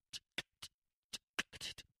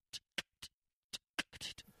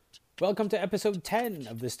Welcome to episode 10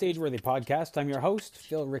 of the Stageworthy podcast. I'm your host,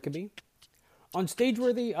 Phil Rickaby. On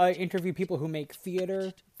Stageworthy, I interview people who make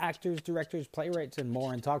theater, actors, directors, playwrights, and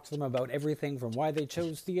more, and talk to them about everything from why they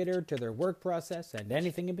chose theater to their work process and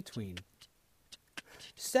anything in between.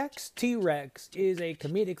 Sex T-Rex is a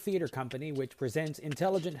comedic theater company which presents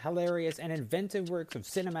intelligent, hilarious, and inventive works of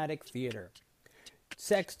cinematic theater.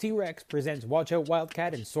 Sex T-Rex presents Watch Out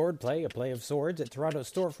Wildcat and Swordplay, a play of swords, at Toronto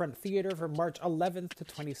Storefront Theatre from March 11th to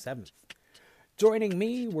 27th. Joining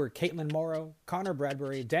me were Caitlin Morrow, Connor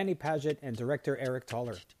Bradbury, Danny Paget, and director Eric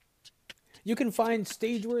Toller. You can find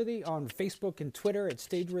Stageworthy on Facebook and Twitter at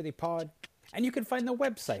StageworthyPod, and you can find the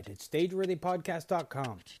website at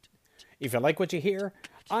StageworthyPodcast.com. If you like what you hear,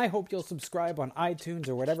 I hope you'll subscribe on iTunes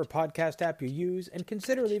or whatever podcast app you use, and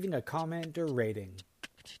consider leaving a comment or rating.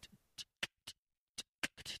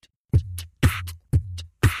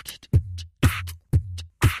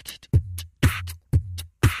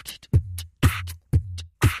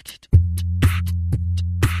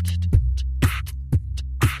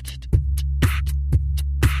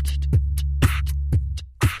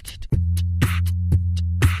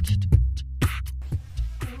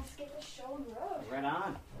 Right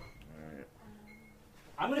on.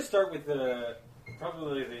 I'm going to start with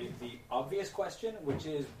probably the obvious question, which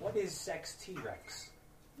is, what is Sex T-Rex?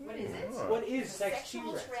 What is it? What is Sex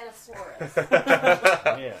Sexual T-Rex?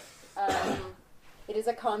 Tyrannosaurus. Yeah. It is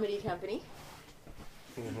a comedy company.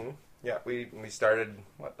 Mm-hmm. Yeah, we started,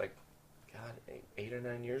 8 or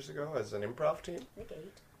 9 years ago as an improv team? I think 8.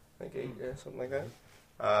 I think 8, yeah, something like that.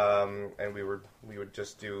 And we would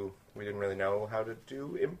just do, we didn't really know how to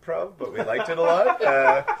do improv, but we liked it a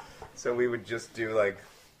lot. So we would just do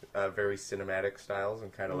very cinematic styles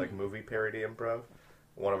and kind of like movie parody improv.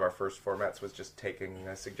 One of our first formats was just taking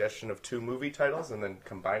a suggestion of 2 movie titles and then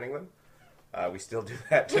combining them. We still do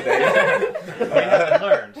that today. You haven't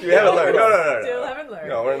learned. You haven't learned. No. Still haven't learned.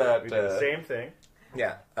 No, we're not. We do the same thing.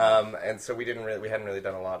 Yeah. And so we hadn't really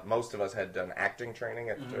done a lot. Most of us had done acting training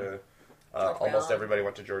at almost Brown. everybody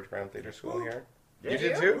went to George Brown Theatre School here. Yeah. You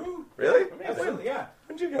did too? Ooh. Really? Absolutely, yeah.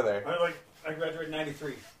 When did you go there? I graduated in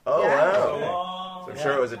 93. Oh, Yeah. So wow. long. So I'm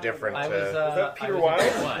sure it was a different... I was, that I Peter was Wilde? in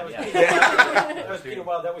grade one, That was yeah. Peter, that was Peter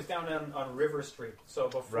Wilde. That was down on River Street. So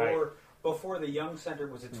before the Young Center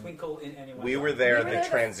was a twinkle in anyone's We were eye. there We were the there the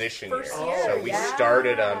transition year. first year, So we yeah.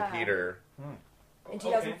 started on Peter In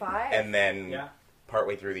 2005. and then Yeah.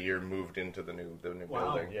 partway through the year moved into the new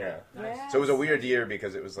Wow. building. Yeah. Nice. Yeah. So it was a weird year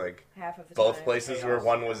because it was like Half of the both time. places where Chaos.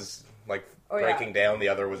 one was like breaking down, the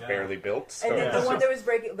other was Yeah. barely built. So And then it the was- one that was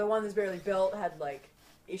the one that's barely built had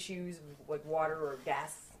issues with water or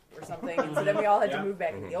gas or something, and so then we all had Yeah. to move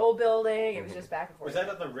back to the old building. It was just back and forth. Was that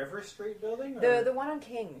at the River Street building? Or? the one on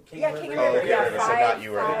King? King yeah, River. King Oh, River. okay. Yeah, So not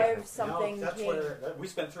you were five different. something. No, that's King. where we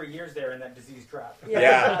spent 3 years there in that disease trap.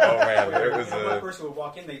 Yeah. Oh man, it was One a. person would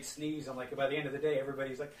walk in, they'd sneeze, and by the end of the day,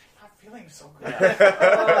 everybody's like, "I'm not feeling so good."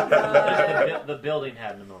 Oh, God. The building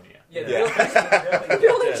had pneumonia. Yeah, Yeah. The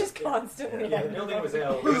building just constantly. Yeah, the building was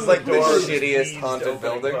ill. It was like the Doors shittiest sneezed haunted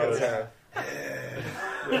opening building. close.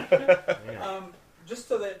 Just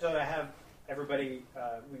so that I have everybody,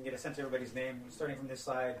 we can get a sense of everybody's name. Starting from this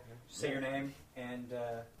side, just say your name and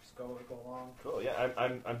just go along. Cool. Yeah,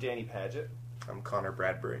 I'm Danny Paget. I'm Connor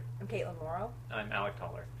Bradbury. I'm Caitlin Morrow. I'm Alec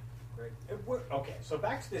Toller. Great. Okay, so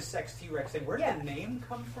back to this Sex T-Rex thing. Where did Yeah. the name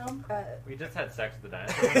come from? We just had sex with the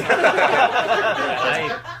dinosaur.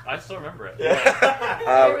 I still remember it. It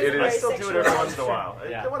I is still do it every once in a while.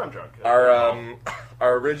 Yeah. When I'm drunk.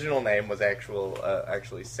 our original name was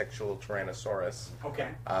actually Sexual Tyrannosaurus, Okay.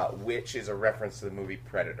 which is a reference to the movie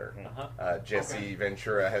Predator. Uh-huh. Jesse Okay.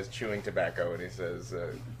 Ventura has chewing tobacco, and he says,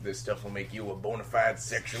 "This stuff will make you a bona fide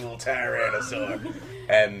sexual tyrannosaur,"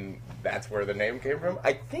 and that's where the name came from.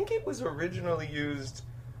 I think it was originally used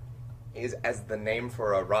as the name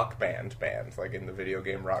for a rock band, like in the video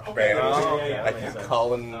game Rock Okay. Band. Oh, yeah, I that makes think sense.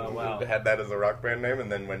 Colin Oh, wow. had that as a rock band name,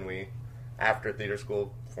 and then when we, after theater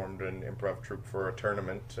school, formed an improv troupe for a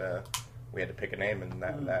tournament, we had to pick a name, and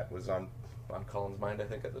that was on Colin's mind, I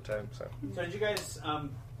think, at the time. So So did you guys?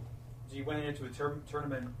 So you went into a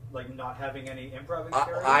tournament not having any improv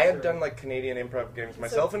experience? I had or- done Canadian improv games.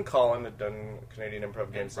 Myself and Colin had done Canadian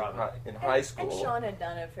improv games in high school. And Sean had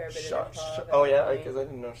done a fair bit Sean- of improv. oh yeah, and because I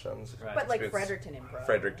didn't know Sean's. Right. But It's- Fredericton improv.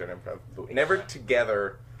 Fredericton improv, but never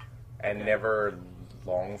together, and never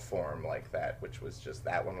long form like that. Which was just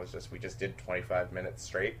we just did 25 minutes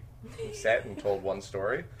straight set and told one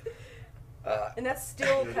story. And that's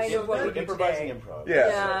still kind of what we do improvising today. improv. Yeah.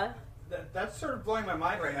 Yeah. That's sort of blowing my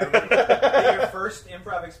mind right now. That your first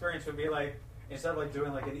improv experience would be Instead of like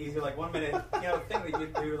doing like an easy like 1 minute thing that you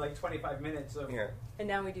do like 25 minutes of. Yeah. And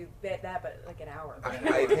now we do that but like an hour.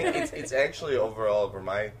 I think it's actually overall over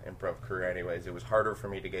my improv career anyways, it was harder for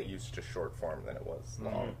me to get used to short form than it was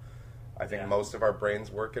long. I think most of our brains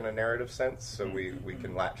work in a narrative sense, so we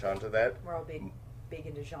can latch onto that. We're all big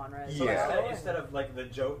into genre as Yeah. well. Instead of like the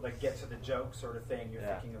joke, like get to the joke sort of thing, you're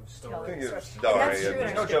thinking of story. Telling Think of story. And that's story, true in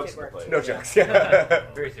and our no jokes scripted in the work. play. too. No jokes.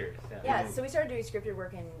 Yeah. Very serious. Yeah, so we started doing scripted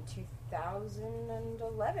work in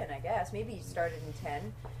 2011, I guess. Maybe you started in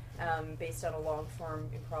 10, based on a long-form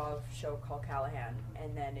improv show called Callahan.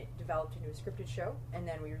 And then it developed into a scripted show, and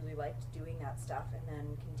then we really liked doing that stuff, and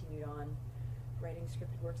then continued on writing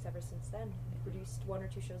scripted works ever since then. We produced 1 or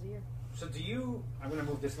 2 shows a year. So do you? I'm going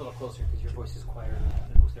to move this a little closer because your voice is quieter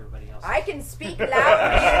than most everybody else. I can speak loudly if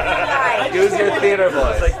you like. Use your theater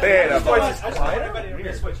voice. Theater I voice. just want everybody to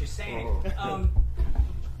miss what you're saying.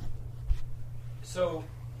 So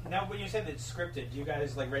now, when you say that it's scripted, do you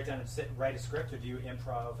guys like write down and write a script, or do you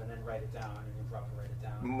improv and then write it down, and improv and write it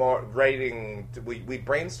down? More writing. We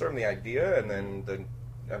brainstorm the idea, and then the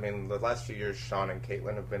last few years, Sean and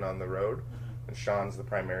Caitlin have been on the road. And Sean's the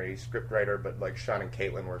primary script writer, but like Sean and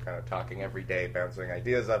Caitlin were kind of talking every day, bouncing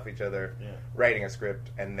ideas off each other, writing a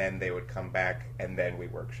script, and then they would come back, and then we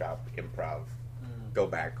workshop improv, go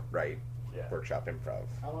back, write, workshop improv.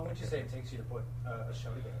 How long would you say it takes you to put a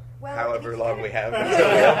show together? Well, However it's long kind we of- have until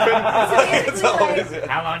we open. It's always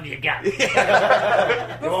How long do you got? You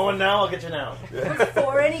want one now? I'll get you now.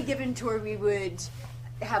 Before any given tour, we would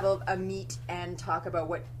have a meet and talk about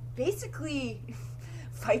what basically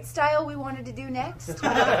fight style we wanted to do next.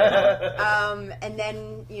 And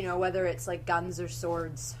then, whether it's like guns or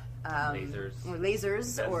swords.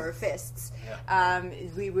 Lasers. Or fists. Yeah.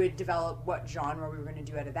 We would develop what genre we were going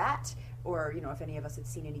to do out of that. Or, if any of us had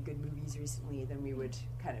seen any good movies recently, then we would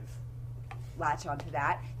kind of latch onto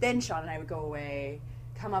that. Then Sean and I would go away,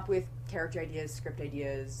 come up with character ideas, script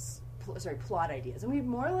ideas, plot ideas. And we'd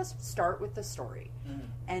more or less start with the story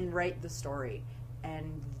and write the story.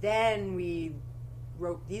 And then we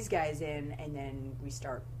rope these guys in, and then we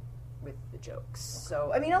start with the jokes. Okay.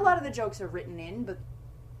 So, a lot of the jokes are written in, but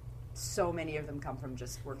so many of them come from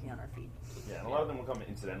just working on our feet. Yeah, and a lot of them will come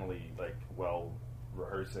incidentally, like, while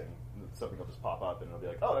rehearsing. Something will just pop up, and it'll be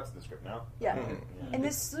like, oh, that's the script now. Yeah. And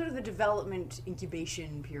this sort of the development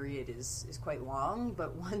incubation period is quite long,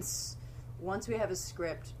 but once we have a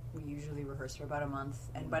script, we usually rehearse for about a month.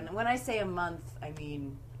 And but when I say a month, I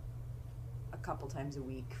mean a couple times a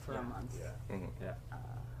week for a month. Yeah.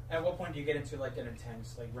 At what point do you get into like an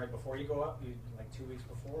intense, like right before you go up, like 2 weeks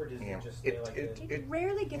before, or does it just stay like it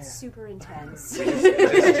rarely gets super intense.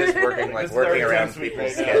 just working This is working our around intense week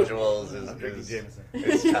people's right now. schedules I'm drinking Jameson.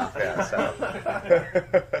 is tough. Yeah,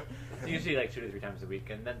 so. It's usually like 2 to 3 times a week,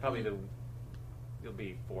 and then probably you'll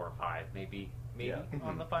be 4 or 5, maybe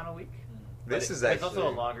on the final week. This But is it's also a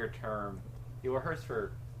actually longer term. You rehearse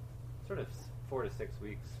for sort of 4 to 6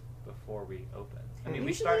 weeks before we open. We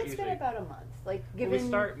Usually start it's been about a month. Like we given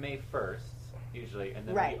start May 1st usually, and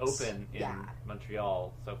then Right. we open in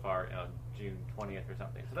Montreal so far June 20th or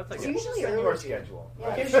something. So that's like It's usually Send early. your schedule.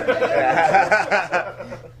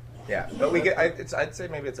 Yeah, but we get. I'd say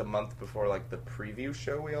maybe it's a month before like the preview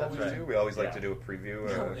show we always right. do. We always like to do a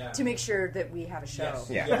preview. to make sure that we have a show.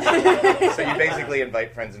 Yes. Yeah. So you basically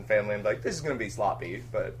invite friends and family and like, this is going to be sloppy,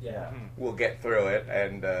 but we'll get through it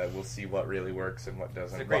and we'll see what really works and what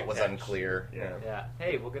doesn't. It's a great What was catch. unclear. Yeah.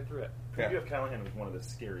 Hey, we'll get through it. Preview of Callahan was one of the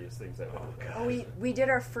scariest things I've ever done. We did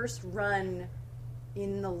our first run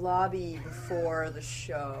in the lobby before the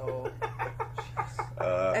show,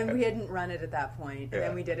 and we hadn't run it at that point. And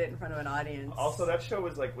then we did it in front of an audience. Also, that show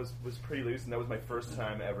was pretty loose, and that was my first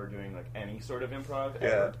time ever doing like any sort of improv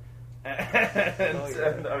ever. And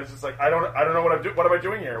I was just like, I don't know what I'm doing. What am I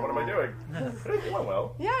doing here? What am I doing? But it went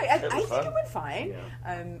well. Yeah, I think fun. it went fine.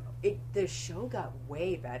 Yeah. The show got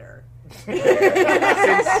way better. Since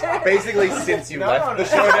you left the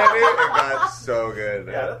show, Debbie, it got so good.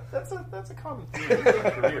 Yeah, that's a common theme in my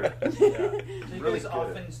career. Do you Really guys good.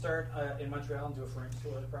 often start in Montreal and do a Fringe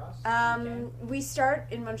tour across? We start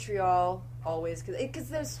in Montreal always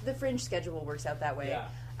because the Fringe schedule works out that way. Yeah.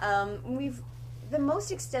 The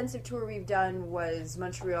most extensive tour we've done was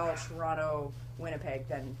Montreal, Toronto, Winnipeg,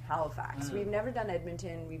 then Halifax. We've never done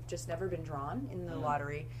Edmonton. We've just never been drawn in the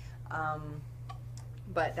lottery.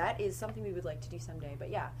 But that is something we would like to do someday. But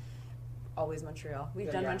yeah, always Montreal. We've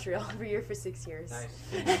Yeah, done yeah. Montreal every year for 6 years.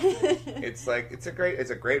 Nice. It's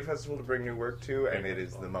a great festival to bring new work to, and it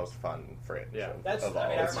is the most fun fringe. Yeah. That's. of I all.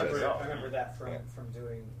 mean, I It's remember, just- I remember that from Yeah.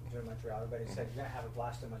 doing Montreal. Everybody said you're gonna have a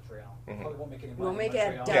blast in Montreal. Mhm. Probably won't make any money. Won't make in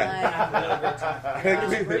a Montreal. dime. Yeah. Have a really great time. I It's a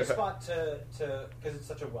agree great with that. spot to because it's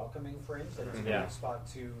such a welcoming fringe that it's a Yeah. great spot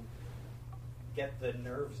to get the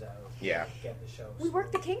nerves out. Yeah. Get the show. We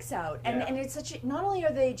work the kinks out, and, Yeah. and it's such. Not only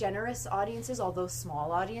are they generous audiences, although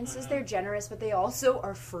small audiences, they're generous, but they also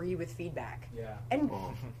are free with feedback Yeah. and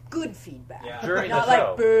good feedback. Yeah. During Not the like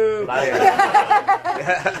show. boo.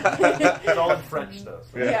 It's all in French, though.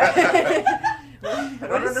 So. Yeah. I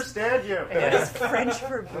don't understand you. What is French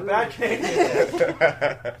for The boo? back came.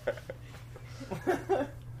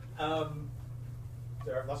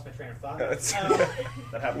 There, I've lost my train of thought. That's-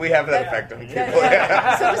 That happened. We have that Yeah. effect on people.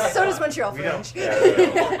 Yeah. So does Montreal We don't- Fringe. yeah, we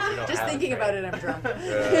don't Just have a thinking train. about it, I'm drunk.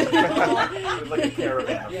 It was like a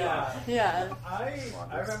caravan. Of Yeah. Yeah.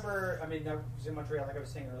 I remember. I mean, I was in Montreal, like I was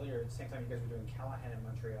saying earlier. At the same time, you guys were doing Callahan in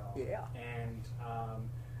Montreal. Yeah. And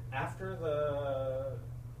after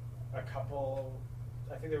a couple,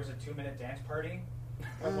 I think there was a 2-minute dance party.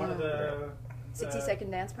 At one of the 60-second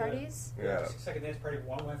dance parties. Yeah. 60-second dance party.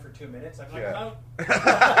 One went for 2 minutes. I'm like, Yeah. oh.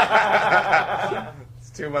 It's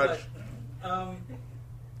too much. But,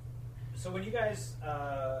 so when you guys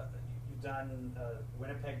you've done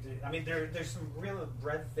Winnipeg, I mean, there's some real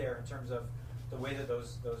breadth there in terms of the way that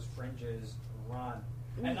those fringes run,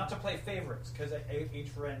 and not to play favorites because each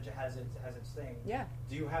fringe has its thing. Yeah.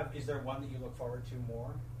 Is there one that you look forward to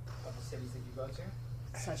more of the cities that you go to?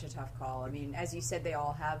 Such a tough call. I mean, as you said, they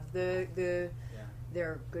all have their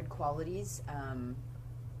good qualities.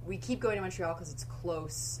 We keep going to Montreal because it's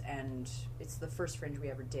close and it's the first fringe we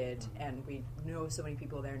ever did, and we know so many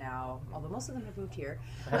people there now. Although most of them have moved here.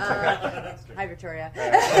 Hi, Victoria.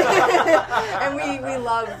 And we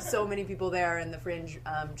love so many people there, and the fringe.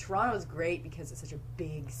 Toronto is great because it's such a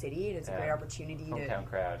big city, and it's a great opportunity Hometown to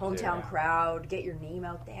crowd, too. hometown crowd, get your name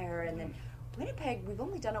out there, and then Winnipeg. We've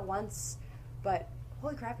only done it once, but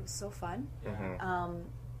holy crap, it was so fun.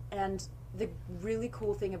 And the really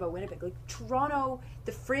cool thing about Winnipeg, like Toronto,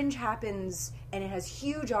 the fringe happens and it has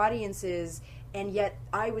huge audiences, and yet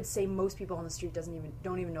I would say most people on the street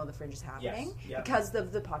don't even know the fringe is happening. Yes. Yeah. Because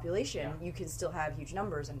of the population. Yeah. You can still have huge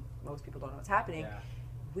numbers, and most people don't know what's happening. Yeah.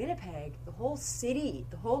 Winnipeg, the whole city,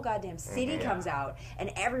 the whole goddamn city Mhm. comes out,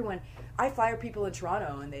 and everyone. I flyer people in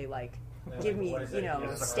Toronto, and they give me, what is it?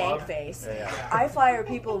 Is it a stank club? face. Yeah. I flyer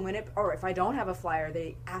people in Winnipeg, or if I don't have a flyer,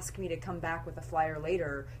 they ask me to come back with a flyer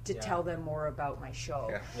later to Yeah. tell them more about my show.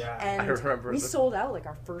 Yeah. Yeah. And I remember we the- sold out like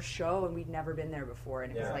our first show, and we'd never been there before,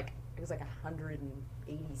 and it Yeah. was like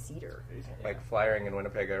 180 seater. Like flyering in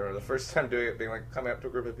Winnipeg, I remember the first time doing it, being like coming up to a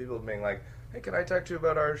group of people and being like, "Hey, can I talk to you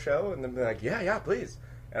about our show?" And then being like, "Yeah, please."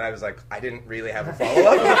 And I was like, I didn't really have a follow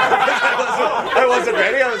up. I wasn't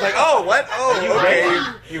ready. I was like, "Oh, what? Oh,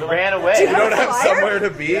 okay. You ran away. Do You have don't a have flyer? somewhere to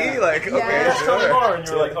be? Yeah. Like, Yeah. okay, Yes, tell me sure." more. And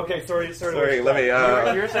you were like, okay, sorry. Sorry, let me.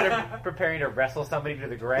 You're sort of preparing to wrestle somebody to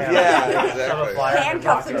the ground. Yeah, Shove a exactly. flyer in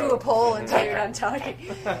Handcuff the them to a pocket. pole until you're done talking.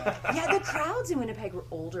 Yeah, the crowds in Winnipeg were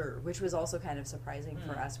older, which was also kind of surprising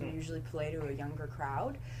for us. We usually play to a younger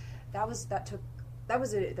crowd. That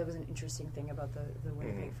was an interesting thing about the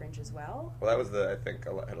Winnipeg Fringe as well. Well, that was I think,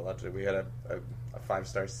 had a lot to do. We had a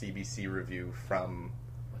 5-star CBC review from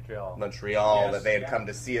Montreal Yes, that they had yeah. come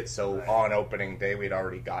to see it. So on opening day, we'd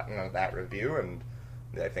already gotten that review, and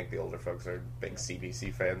I think the older folks are big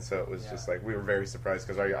CBC fans. So it was just like we were very surprised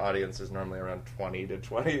because our audience is normally around 20 to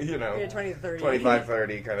 20, Yeah, 20 to 30. 25,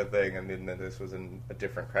 30 kind of thing, and then this was in a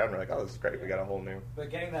different crowd. And we're like, oh, this is great. We got a whole new. But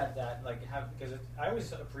getting that because I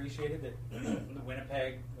always appreciated that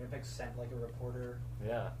Winnipeg sent like a reporter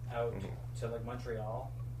out to like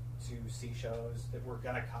Montreal to see shows that were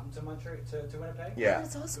gonna come to Winnipeg. Yeah. But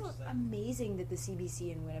it's also amazing that the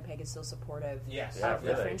CBC in Winnipeg is so supportive Yes. Yeah, of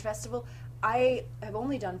the really. Fringe Festival. I have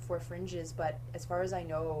only done 4 Fringes, but as far as I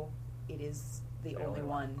know, it is the only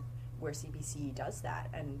one where CBC does that,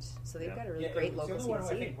 and so they've got a really great it's local the only one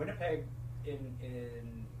where I CBC. think Winnipeg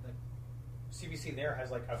in like CBC there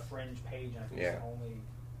has like a Fringe page, and I think it's the only.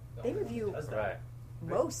 the They only one review- that does that. Right.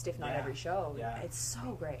 Most, if not Yeah. every show. Yeah. It's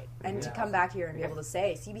so great. And to Yeah. come back here and be able to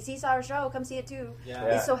say, CBC saw our show, come see it too, Yeah.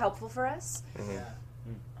 is so helpful for us. Yeah.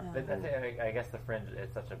 But I guess the Fringe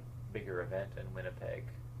is such a bigger event in Winnipeg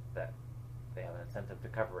that they have an incentive to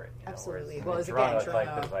cover it. You know, Absolutely. whereas Well, in as Toronto, again, it's like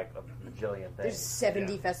Toronto- there's like a bajillion things. There's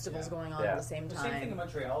 70 Yeah. festivals Yeah. going on Yeah. at the same The time. same thing in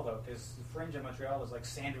Montreal though, because the Fringe in Montreal is like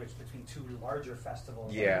sandwiched between 2 larger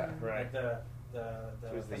festivals. Yeah. Like, Right. Like the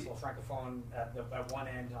Who's the- Festival Francophone at one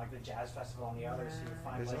end, like the jazz festival on the other. So you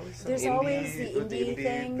find There's like always some There's always the with indie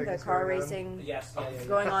thing, the things car going on. racing yes, yeah.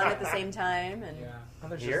 going on at the same time, and Yeah.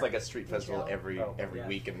 There's Here? just like a street festival every Oh, yeah.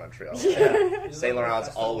 week in Montreal. Yeah. There's Saint a little Laurent's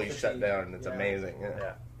festival always fatigue. shut down, and it's Yeah. amazing. Yeah.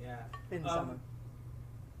 Yeah. Yeah. in the summer.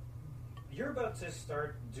 You're about to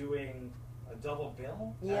start doing a double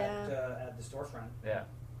bill Yeah. at the storefront. Yeah.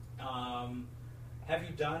 Have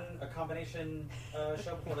you done a combination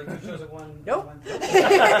show before? Like 2 shows at one? Nope. one-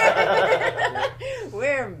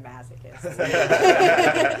 We're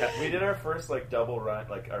masochists. We did our first like double run,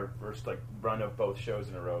 like our first like run of both shows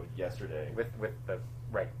in a row yesterday. With the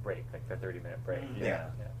break, like the 30-minute break. Mm. Yeah.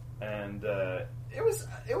 And it was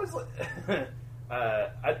it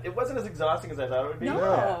wasn't as exhausting as I thought it would be.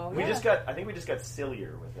 No, We yeah. just got. I think we just got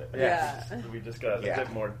sillier with it. Yeah. We just got Yeah. a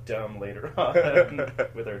bit more dumb later on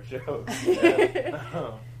with our jokes.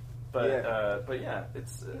 But yeah,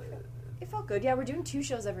 it's. It felt good. Yeah, we're doing 2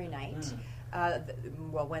 shows every night.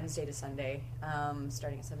 Wednesday to Sunday,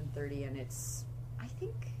 starting at 7:30, and it's. I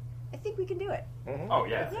think we can do it. Mhm. Oh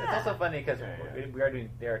yeah. It's also funny because Yeah.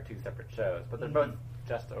 they are 2 separate shows, but they're both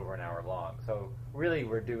just over an hour long. So really,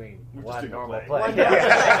 we're doing We're just one doing a normal play. play. One Yeah. normal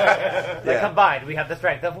But Yeah. combined, we have the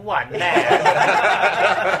strength of one man.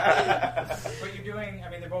 But you're doing. I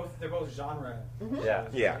mean, they're both genre. Yeah.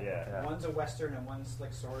 Yeah. Yeah. One's a western and one's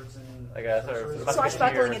like swords and Like a sort of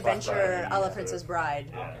Swashbuckling Musketeer, adventure, Swashbuckling, a la yeah. Princess Bride,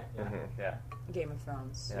 Okay. Yeah. Mhm. Yeah. Game of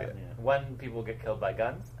Thrones. Yeah. Yeah. One people get killed by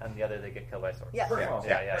guns, and the other they get killed by swords. Yeah.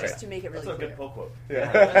 Yeah. Yeah. Just to make it really That's a clear. good pull quote.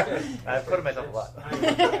 That's good. I've quoted myself a lot. I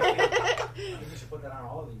think you should put that on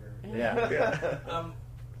all of your. Yeah. Yeah.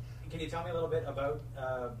 Can you tell me a little bit about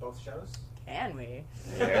both shows? Can we?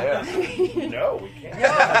 Yeah. No, we can't.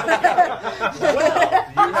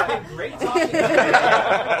 Well, you've been great talking.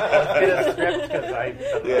 Let's get a script because I.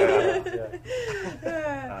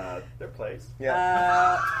 Yeah. Their place.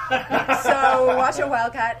 Yeah. So, Washoe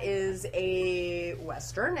Wildcat is a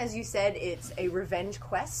western. As you said, it's a revenge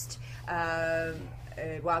quest.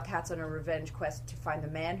 Wildcat's on a revenge quest to find the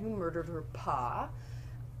man who murdered her pa.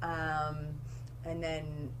 And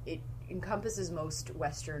then it encompasses most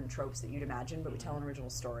western tropes that you'd imagine, but we tell an original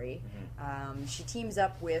story. She teams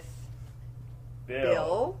up with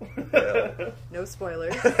Bill. Bill. No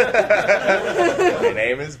spoilers. My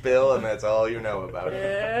name is Bill, and that's all you know about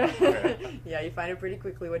it. Yeah, you find out pretty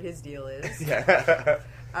quickly what his deal is. Yeah.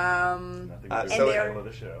 Nothing Uh, but so- the title of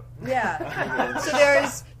the show. Yeah.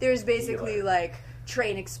 So there's basically like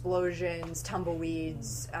train explosions,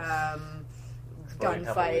 tumbleweeds, Exploding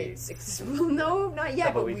gunfights. No, not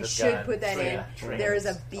yet, but we Tumbleweeds with should guns. put that in. Yeah, trains. There's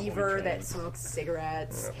a Tumbleweed beaver that trains. smokes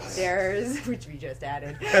cigarettes. There's, which we just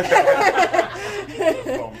added.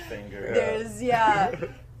 Foam finger. There's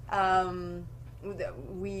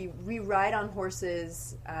we ride on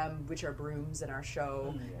horses, which are brooms in our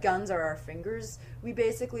show. Guns are our fingers. We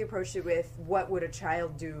basically approached it with what would a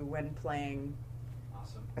child do when playing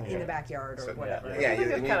Awesome. in the backyard or So, whatever. Yeah, I think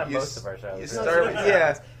that's kind of most of our shows. You Yeah. start with,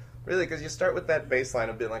 yeah, really, because you start with that baseline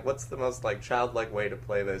of being like, what's the most like childlike way to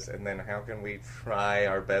play this, and then how can we try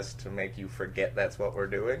our best to make you forget that's what we're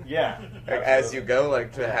doing? Yeah. Like, as you go,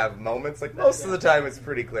 like to have moments. Like most of the time, it's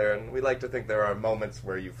pretty clear, and we like to think there are moments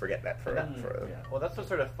where you forget that for. Yeah. Well, that's what's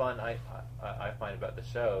sort of fun I find about the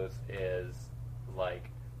shows is like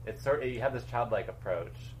it's sort of, you have this childlike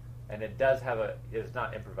approach, and it does have it's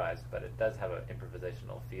not improvised, but it does have an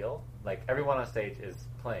improvisational feel. Like everyone on stage is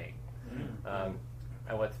playing,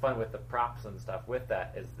 and what's fun with the props and stuff with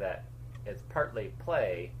that is that it's partly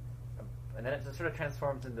play, and then it just sort of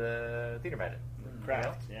transforms into theater magic.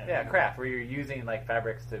 Craft. You know? Yeah. Yeah, craft, where you're using like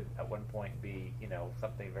fabrics to at one point be,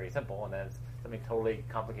 something very simple, and then it's something totally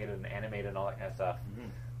complicated and animated and all that kind of stuff.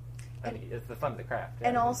 I mean, it's the fun of the craft.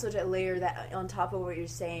 And also to layer that on top of what you're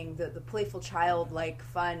saying, the playful childlike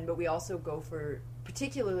fun, but we also go for,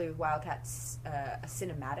 particularly with Wildcats, a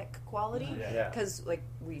cinematic quality. Yeah. Because like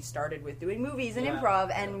we started with doing movies and Yeah.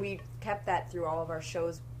 improv, and we kept that through all of our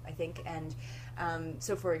shows, I think. And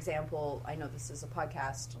so, for example, I know this is a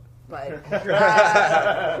podcast, but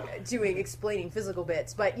explaining physical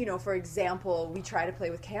bits. But for example, we try to play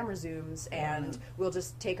with camera zooms, and we'll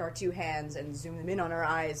just take our 2 hands and zoom them in on our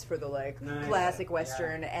eyes for the Nice. classic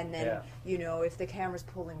Western, and then if the camera's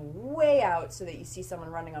pulling way out so that you see someone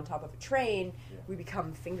running on top of a train, we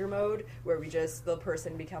become finger mode, where the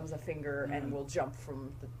person becomes a finger and we'll jump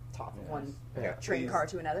from the top of one Yeah. train car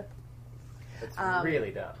to another. It's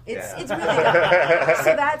really dumb. It's Yeah. it's really dumb.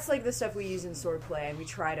 So that's like the stuff we use in swordplay, and we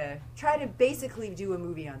try to basically do a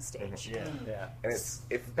movie on stage. Yeah. Yeah. And it's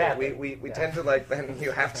if Badly. we Yeah. tend to like then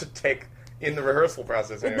you have to take in the rehearsal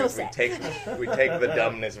process. With no anyways, set. we take the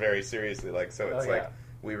dumbness very seriously. Like so, it's Oh, like yeah.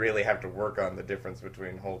 we really have to work on the difference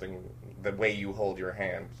between holding the way you hold your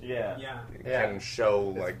hand. Yeah. Yeah. It Yeah. can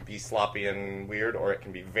show be sloppy and weird, or it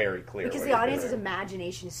can be very clear. Because what the you're audience's doing.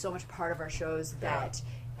 imagination is so much part of our shows that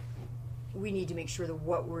we need to make sure that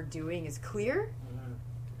what we're doing is clear,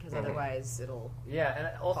 because otherwise it'll. Yeah,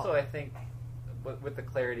 and also I think with the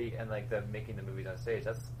clarity and like the making the movies on stage,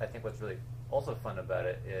 that's I think what's really also fun about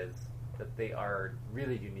it is that they are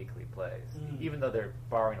really uniquely plays, even though they're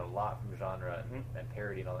borrowing a lot from genre and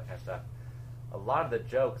parody and all that kind of stuff. A lot of the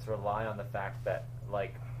jokes rely on the fact that,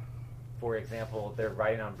 like, for example, they're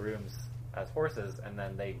riding on brooms as horses, and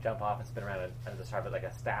then they jump off and spin around and describe it like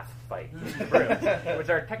a staff fight with the brooms, which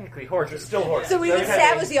are technically horses. They're still horses. So we So would every time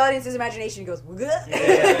establish the audience's imagination goes. So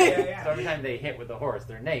every time they hit with the horse,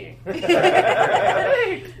 they're neighing. Yeah,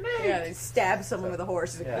 they stab someone with a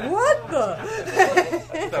horse. It's like, Yeah. what the?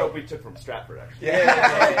 That's what we took from Stratford, actually.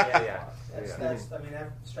 Yeah. That's, I mean,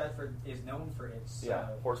 Stratford is known for its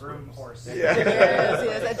horse broom brooms. horse. Yeah.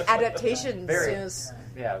 Yes, adaptations. Very. Yes.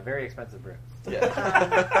 Yeah, very expensive brooms.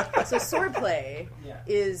 So swordplay Yeah.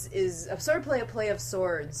 is a swordplay, a play of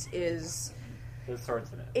swords is. There's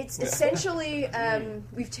swords in it. It's essentially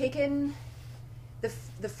we've taken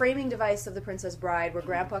the framing device of The Princess Bride, where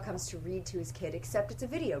Grandpa comes to read to his kid, except it's a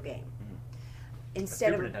video game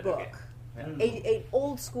instead of Super a Nintendo book. game. Yeah. A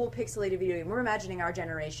old school pixelated video game. We're imagining our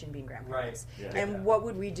generation being grandparents, Right. Yeah. and what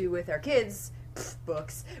would we do with our kids? Pfft,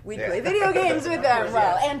 books. We'd Yeah. play video games with them. course,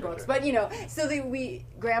 Well, yeah. and books, but so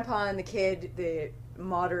Grandpa and the kid, the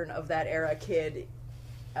modern of that era kid,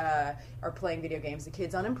 are playing video games. The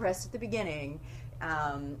kid's unimpressed at the beginning.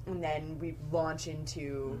 And then we launch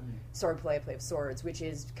into swordplay, play of swords, which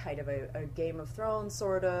is kind of a Game of Thrones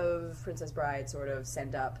sort of, Princess Bride sort of,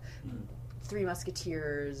 send up, Three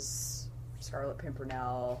Musketeers, Scarlet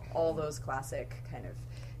Pimpernel, all those classic kind of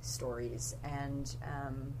stories. And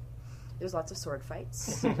there's lots of sword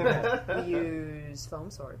fights. We use foam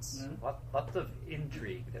swords. Lots of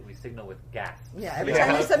intrigue that we signal with gas. Yeah, every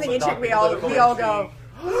time there's something interesting, we all go.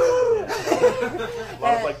 A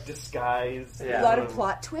lot of like disguise. Yeah. A lot of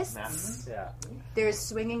plot twists. Masks. Yeah. There's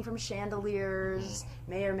swinging from chandeliers.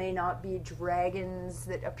 May or may not be dragons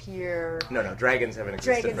that appear. No, dragons haven't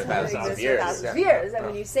existed Dragons for never thousands of exist years. for thousands of Yeah. years. And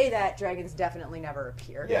when you say that, dragons definitely never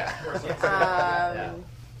appear. Yeah.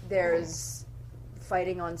 There's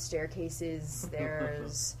fighting on staircases.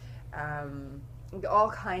 There's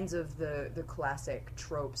all kinds of the classic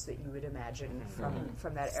tropes that you would imagine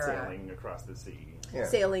from that era. Sailing across the sea. Yeah.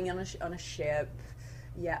 Sailing on a ship.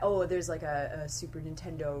 Yeah. Oh, there's like a Super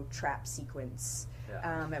Nintendo trap sequence.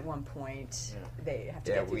 At one point, they have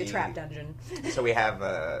to get through the trap dungeon. So we have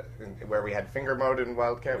where we had finger mode in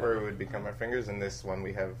Wildcat, where it would become our fingers. In this one,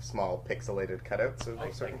 we have small pixelated cutouts of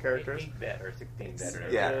certain characters. 8-bit or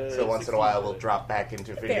 16-bit. Yeah. So once in a while, we'll drop back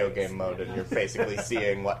into video game mode, and you're basically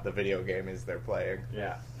seeing what the video game is they're playing.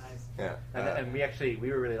 Yeah. Nice. Yeah. And we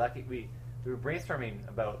were really lucky. We were brainstorming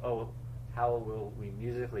about how will we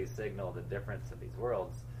musically signal the difference of these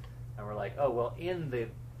worlds, and we're like,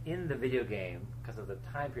 in the video game, because of the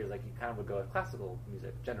time period, like you kind of would go with classical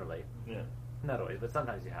music generally. Yeah. Not always, but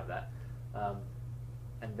sometimes you have that.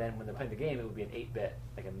 And then when they're playing the game, it would be an 8-bit,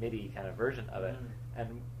 like a MIDI kind of version of it.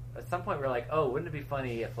 And at some point, we were like, wouldn't it be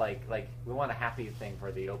funny if like we want a happy thing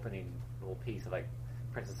for the opening little piece of like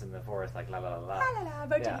Princess in the Forest, like la la la la. La la la,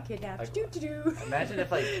 about to Yeah. be kidnapped. Like, Do do do. Imagine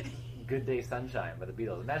if like Good Day Sunshine by the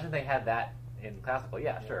Beatles. Imagine they had that in classical.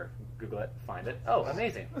 Yeah, sure. Google it, find it. Oh,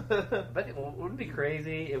 amazing. But wouldn't it be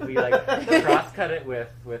crazy if we like cross-cut it with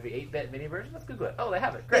the 8-bit mini version? Let's Google it. Oh, they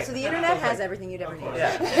have it. Great. Yeah, so the internet has everything you'd ever need.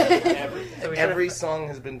 Yeah. So we Every sort song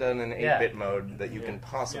has been done in Yeah. 8-bit mode that you can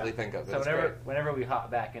possibly think of. of, so That's whenever great. whenever we hop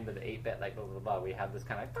back into the 8-bit, like blah blah blah, we have this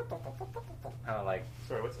kind of like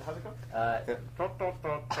Sorry, how's it go?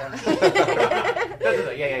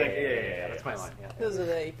 yeah. That's my line. Yeah. Those are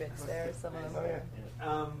the 8 bits there. Some of them. Oh,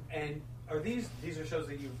 yeah. And are these are shows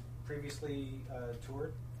that you've previously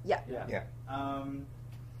toured? Yeah. Yeah.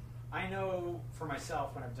 I know for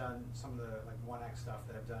myself when I've done some of the like one-act stuff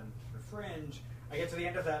that I've done for Fringe, I get to the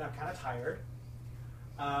end of that and I'm kind of tired.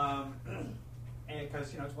 And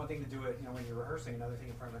because it's one thing to do it when you're rehearsing, another thing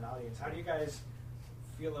in front of an audience. How do you guys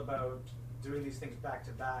feel about doing these things back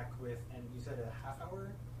to back with? And you said a half hour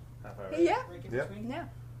Yeah. break in Yeah. between. Yeah.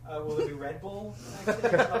 Will there be Red Bull? Lots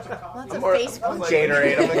of coffee. Lots of More face punch.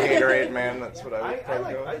 Gatorade. I'm a Gatorade man. That's what I would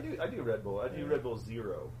probably go. I do Red Bull. I do Red Bull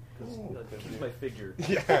Zero because it keeps my figure.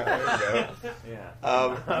 Yeah, there you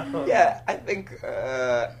go. Yeah, I think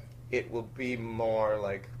it will be more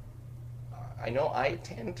like. I know I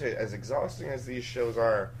tend to, as exhausting as these shows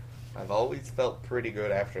are, I've always felt pretty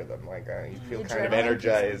good after them. Like you feel The kind of adrenaline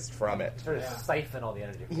energized from it. Sort of siphon all the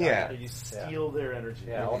energy. From Yeah. it. You steal their energy.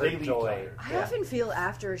 Yeah, all They their leave joy. tired. I often feel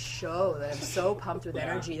after a show that I'm so pumped with Yeah.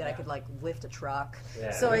 energy that I could like lift a truck.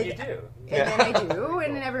 Yeah, So you do. And then I do,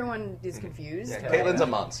 and then everyone is confused. Yeah, but- Caitlin's a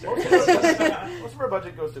monster. Most of our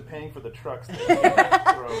budget goes to paying for the trucks. And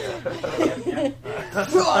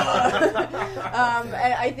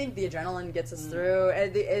I think the adrenaline gets us through,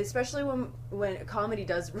 and especially when comedy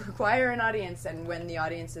does require an audience, and when the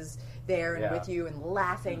audience is there and Yeah. with you and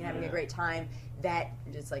laughing and having a great time. That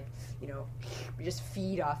just like you just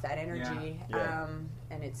feed off that energy, Yeah.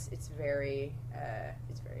 and it's very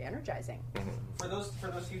energizing. For those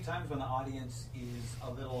few times when the audience is a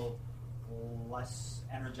little less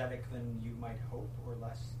energetic than you might hope or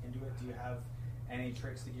less into it, do you have any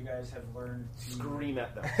tricks that you guys have learned to Scream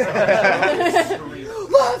at them. Scream.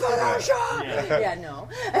 Yeah, no.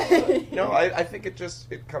 No, I think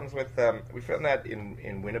it comes with we found that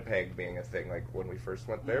in Winnipeg being a thing, like when we first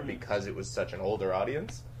went there, because it was such an older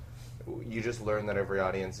audience, you just learn that every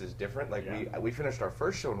audience is different. Like we finished our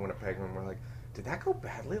first show in Winnipeg and we're like, did that go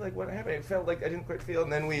badly? Like what happened? It felt like I didn't quite feel,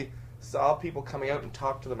 and then we saw people coming out and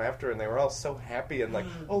talked to them after, and they were all so happy and like,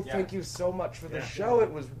 oh, thank you so much for the show.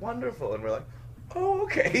 It was wonderful. And we're like, oh,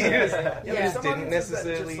 okay. You just Some didn't audiences that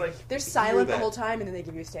necessarily. just, like, They're hear silent the that. whole time, and then they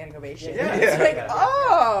give you a standing ovation. Yeah. It's like, Yeah.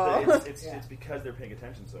 oh. It's because they're paying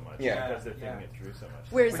attention so much. Yeah. Because they're thinking it through so much.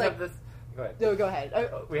 Whereas We like, have this. Go ahead. no, go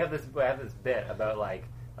ahead. We have this bit about like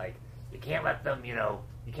you can't let them, you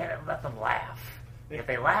can't let them laugh. If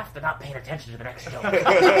they laugh, they're not paying attention to the next show. No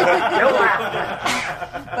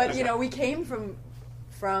laughter. But we came from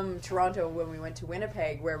Toronto when we went to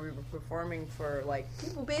Winnipeg, where we were performing for like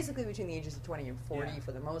people basically between the ages of 20 and 40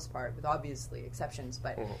 for the most part, with obviously exceptions,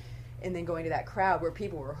 but and then going to that crowd where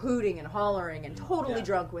people were hooting and hollering and totally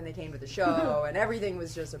drunk when they came to the show, and everything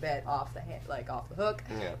was just a bit off the hook.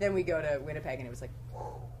 Yeah. Then we go to Winnipeg and it was like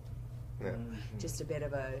just a bit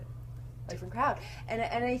of a different crowd, and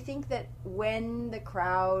I think that when the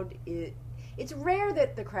crowd it's rare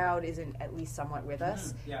that the crowd isn't at least somewhat with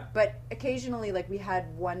us. Yeah. But occasionally, like we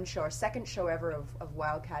had one show, our second show ever of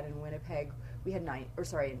Wildcat in Winnipeg, we had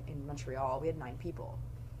in Montreal, we had 9 people.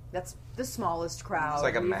 That's the smallest crowd. It's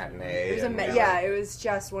like a we've- matinee. It was and, it was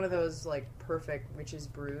just one of those like perfect witch's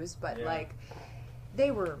brews, but Yeah. like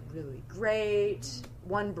they were really great.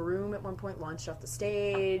 One broom at one point launched off the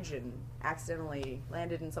stage and accidentally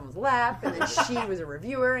landed in someone's lap, and then she was a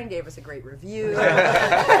reviewer and gave us a great review.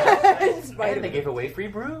 In spite And of they gave away free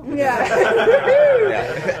brew. yeah.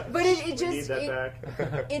 Yeah. But it We need just that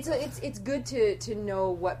back. it's good to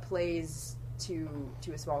know what plays to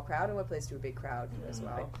a small crowd and what plays to a big crowd as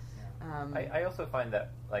well. I also find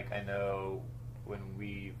that, like, I know when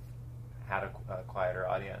we've had a quieter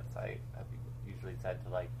audience, I have usually said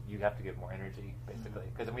to, like, you have to give more energy, basically.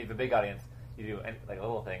 Because when we have a big audience, you do, like, a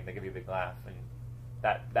little thing, they give you a big laugh, and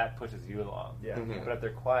that pushes you along. Yeah. Mhm. But if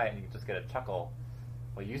they're quiet and you just get a chuckle,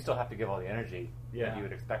 well, you still have to give all the energy that you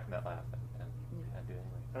would expect from that laugh and do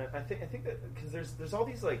anyway. I think that because there's all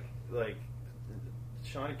these like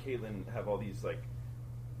Sean and Caitlin have all these like,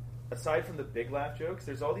 aside from the big laugh jokes,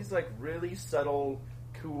 there's all these like really subtle,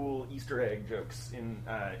 cool Easter egg jokes in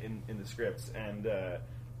the scripts, and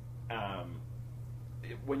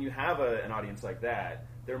when you have an audience like that,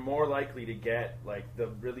 they're more likely to get like the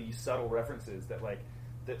really subtle references that like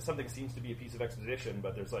that something seems to be a piece of exposition,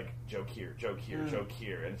 but there's like joke here, joke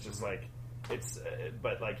here, and it's just like it's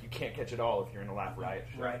but like you can't catch it all if you're in a laugh riot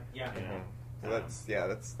show. Right. Yeah. You know?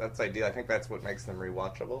 That's ideal. I think that's what makes them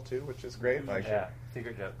rewatchable too, which is great. Like Yeah,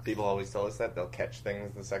 secret jokes. people always tell us that they'll catch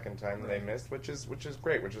things the second time they missed, which is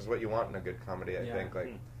great, which is what you want in a good comedy. I think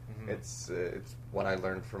like it's what I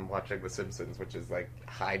learned from watching The Simpsons, which is like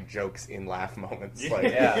hide jokes in laugh moments, like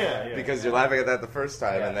because you're laughing at that the first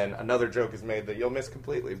time, and then another joke is made that you'll miss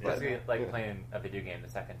completely. But It's like playing a video game the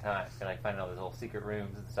second time, and like finding all those little secret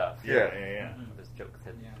rooms and stuff. Yeah. Those jokes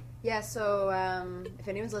hidden. Yeah. Yeah, so if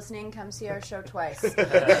anyone's listening, come see our show twice. See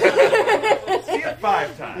it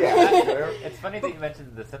 5 times. It's funny that you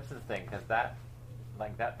mentioned the Simpsons thing, because that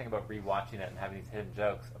thing about rewatching it and having these hidden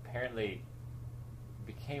jokes apparently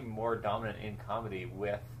became more dominant in comedy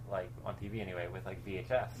with, like, on TV anyway, with like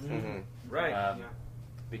VHS. Right.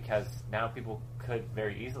 Because now people could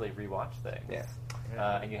very easily rewatch things.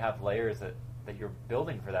 Yeah. And you have layers that you're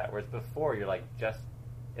building for that, whereas before you're like, just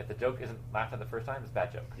if the joke isn't laughed at the first time, it's a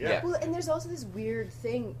bad joke. Yeah. Well, and there's also this weird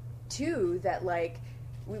thing, too, that, like,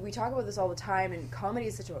 we talk about this all the time, and comedy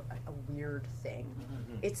is such a weird thing.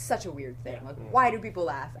 It's such a weird thing. Like, why do people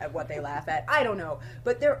laugh at what they laugh at? I don't know.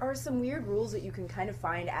 But there are some weird rules that you can kind of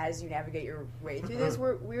find as you navigate your way through this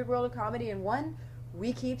weird world of comedy, and one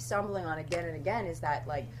we keep stumbling on again and again is that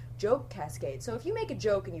like joke cascade. So if you make a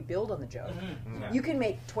joke and you build on the joke, you can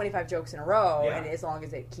make 25 jokes in a row, and as long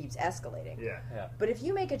as it keeps escalating. Yeah. But if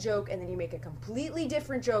you make a joke and then you make a completely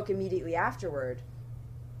different joke immediately afterward,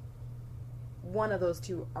 one of those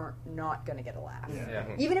two aren't not going to get a laugh. Yeah.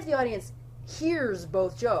 Even if the audience hears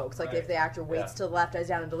both jokes, like Right. if the actor waits till the laugh dies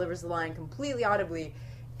down and delivers the line completely audibly,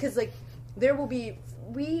 because like there will be,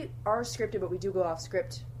 we are scripted, but we do go off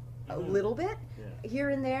script a little bit here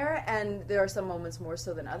and there, and there are some moments more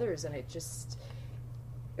so than others, and it just,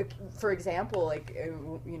 for example, like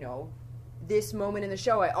you know, this moment in the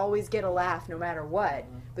show I always get a laugh no matter what,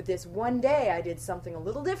 but this one day I did something a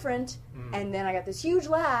little different, and then I got this huge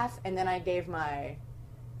laugh, and then I gave my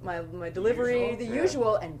delivery the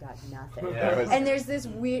usual and got nothing. Yeah. And there's this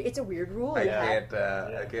weird, it's a weird rule. I you have-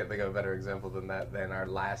 can't think of a better example than that than our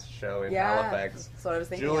last show in Yeah. Halifax. That's what I was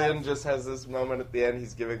thinking Julian of. just has this moment at the end.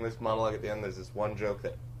 He's giving this monologue at the end. There's this one joke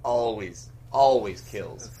that always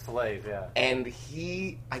kills. Slave, yeah. And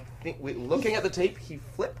looking at the tape, he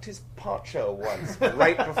flipped his poncho once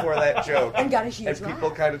right before that joke, And got a huge and people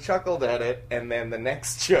laugh. kind of chuckled at it. And then the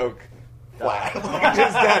next joke, flat,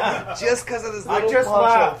 just because of this I little just poncho.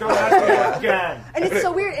 laughed. Don't ask me again. And it's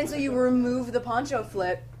so weird, and so you remove the poncho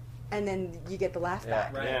flip, and then you get the laugh Yeah.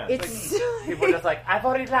 back. Right. Yeah. It's People are just like, I've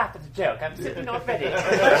already laughed at the joke. I'm sitting already.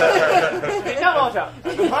 No more joke.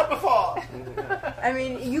 I've been hurt before. I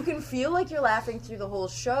mean, you can feel like you're laughing through the whole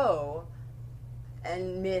show,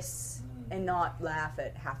 and miss and not laugh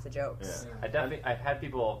at half the jokes. I've had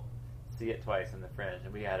people see it twice in the Fringe,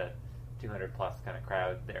 and we had a 200 plus kind of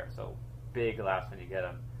crowd there, so big laughs when you get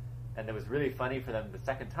them. And it was really funny for them the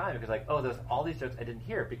second time because, like, oh, there's all these jokes I didn't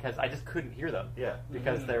hear because I just couldn't hear them. Yeah.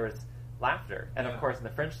 Because there was laughter. And of course, in the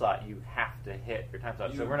Fringe slot, you have to hit your time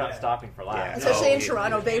slot, so we're not stopping for laughs. Especially No, in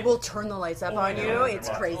Toronto, they will turn the lights up on you. It's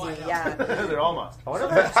crazy, yeah. They're almost. I wonder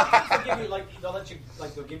They'll give you they'll let you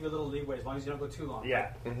they'll give you a little leeway as long as you don't go too long.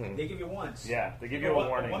 Yeah. They give you once. Yeah. They give you a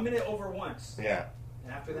warning. 1 minute over once. Yeah.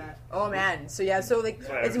 And after that, Oh man, so yeah, so like That's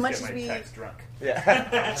why I as always much get as my we text drunk.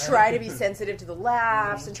 Yeah. try to be sensitive to the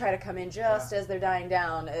laughs and try to come in just as they're dying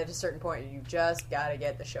down, at a certain point you just gotta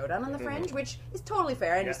get the show done on the Fringe, which is totally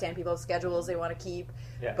fair. I understand people have schedules they want to keep,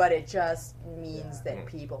 Yeah. but it just means that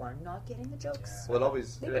people are not getting the jokes. Well, it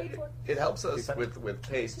always They paid for it. it helps us with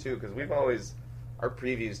pace too, because we've always our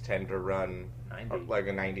previews tend to run 90. like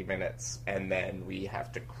a 90 minutes, and then we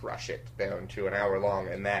have to crush it down to an hour long,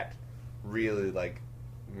 and that really like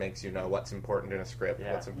makes you know what's important in a script,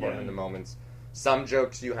 Yeah. what's important in the moments. Some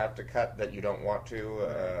jokes you have to cut that you don't want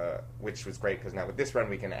to, which was great because now with this run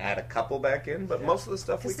we can add a couple back in, but most of the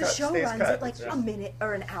stuff we Because cut the show stays runs cut. at like a minute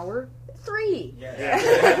or an hour 3.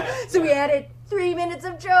 yeah. So we added 3 minutes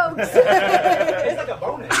of jokes. It's like a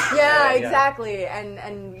bonus. Yeah, exactly.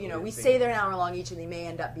 And you know, we say they're an hour long each, and they may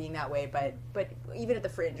end up being that way. But even at the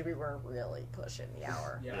Fringe, we were really pushing the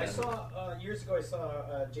hour. Yeah, I saw years ago. I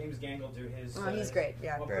saw James Gangle do his. Oh, he's great.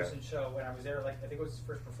 Yeah. One-person show when I was there. Like I think it was his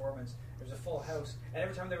first performance. There was a full house, and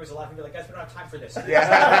every time there was a laugh, he'd be like, "Guys, we don't have time for this." Yeah.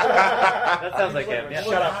 That sounds like him. Yeah.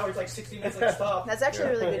 Shut up. It's like 60 minutes. Like stop. That's actually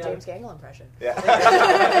a really good James Gangle impression.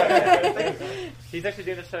 He's actually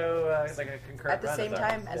doing a show like a concurrent At the run same as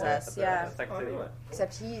time ours. as Yeah, us, at the yeah. Second City.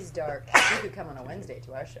 Except he's dark. He could come on a Wednesday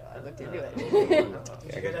to our show. I looked into it.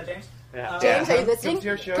 Did you get that, James? Yeah. James, are you listening? Come to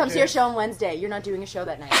your show, Come to your James. show on Wednesday. You're not doing a show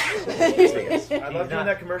that night. I love doing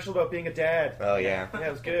that commercial about being a dad. Oh yeah. Yeah,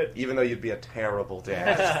 it was good. Even though you'd be a terrible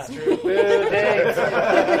dad. Boo, James.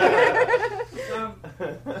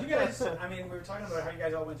 You guys, I mean, we were talking about how you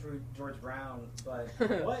guys all went through George Brown, but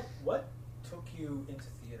what took you into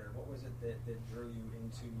theater? What was it that drew you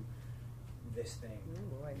into this thing?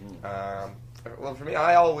 Well, for me,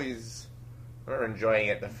 I remember enjoying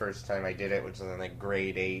it the first time I did it, which was in like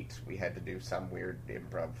grade 8. We had to do some weird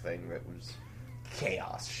improv thing that was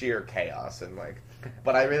chaos, sheer chaos, and like,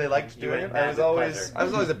 but I really liked You doing went it. I was mad with always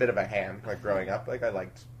pleasure. a bit of a ham, like growing up. Like I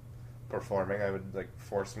liked performing. I would like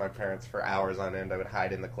force my parents for hours on end. I would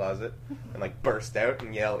hide in the closet and like burst out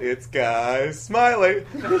and yell, "It's Guy Smiley,"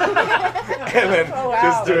 and then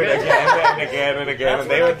just do it again and again and again. That's and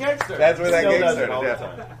where that gig started. That's where that Still gig does it started. all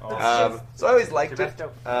the Yeah. time. So I always liked Your it. best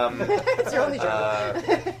joke. It's your only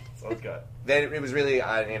joke. So it's good. Then it was really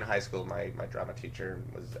in high school. My drama teacher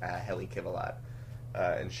was Helly Kivalat,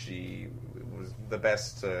 and she was the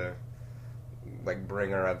best like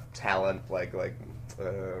bringer of talent.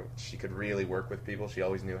 She could really work with people. She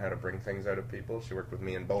always knew how to bring things out of people. She worked with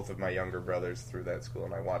me and both of my younger brothers through that school,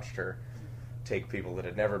 and I watched her take people that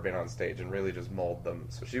had never been on stage and really just mold them.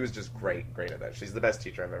 So she was just great at that. She's the best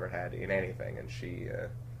teacher I've ever had in anything, and she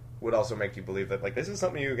would also make you believe that like this is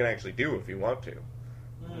something you can actually do if you want to.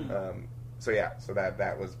 so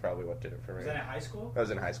that was probably what did it for me. Was that in high school? I was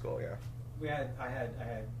in high school, yeah. I had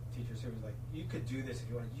teachers who was like, you could do this if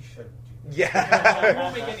you want. You shouldn't do this. Yeah. You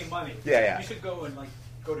won't make any money. Yeah. You should go and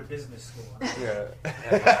go to business school. Yeah.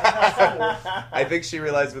 I think she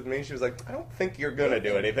realized with me, she was like, I don't think you're gonna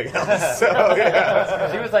do anything else. So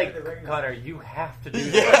yeah. She was like, Connor, you have to do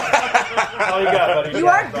this. All you got, buddy. You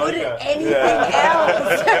aren't good at anything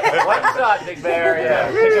else. One shot, Big Bear.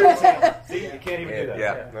 Yeah. See, you can't even do that.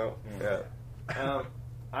 Yeah. No. Yeah.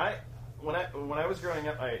 When I was growing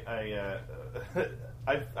up,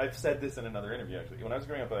 I've said this in another interview actually. When I was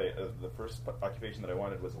growing up, the first occupation that I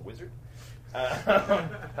wanted was a wizard.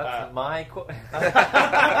 That's my.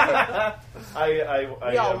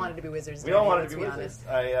 We all wanted to be wizards. We all wanted to be honest. wizards.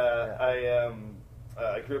 I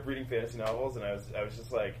grew up reading fantasy novels, and I was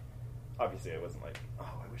just like, obviously I wasn't like,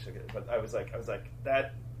 oh, I wish I could, but I was like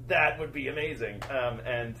that would be amazing.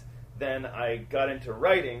 And then I got into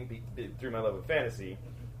writing through my love of fantasy,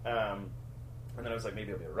 and then I was like,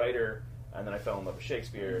 maybe I'll be a writer. And then I fell in love with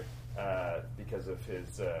Shakespeare because of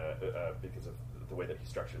his because of the way that he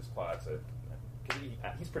structures plots.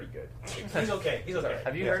 He's pretty good. He's okay. He's okay.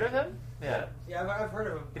 Have you heard of him? Yeah. Yeah, I've heard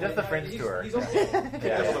of him. He does the Fringe tour. He's okay.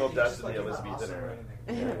 Yeah, a little He's dust just in like the not Elizabethan awesome or era.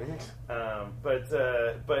 anything.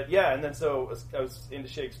 But yeah, and then so I was into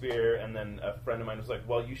Shakespeare, and then a friend of mine was like,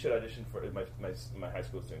 "Well, you should audition for my high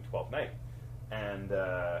school was doing 12th Night," and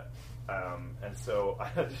so I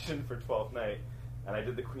auditioned for 12th Night. And I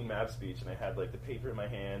did the Queen Mab speech, and I had like the paper in my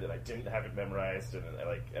hand, and I didn't have it memorized, and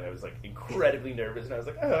I was like incredibly nervous, and I was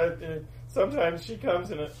like, sometimes she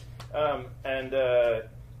comes in it, and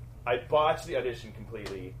I botched the audition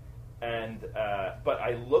completely, and but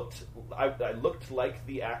I looked like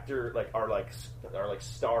the actor, like our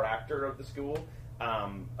star actor of the school,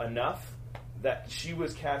 enough that she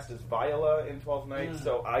was cast as Viola in 12th Night,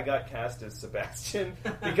 so I got cast as Sebastian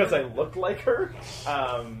because I looked like her.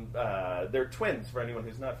 They're twins, for anyone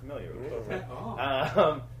who's not familiar with 12th Night.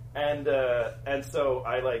 Oh. And so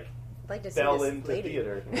I I'd like to see fell this into lady.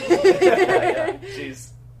 theater. Yeah.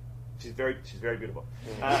 She's very beautiful.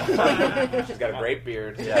 She's got a great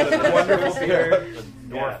beard. Yeah. A wonderful beard.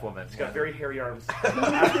 Dwarf woman. She's got very hairy arms.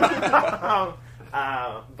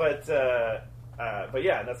 But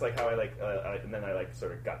yeah, and that's like how I and then I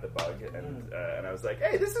sort of got the bug, and I was like,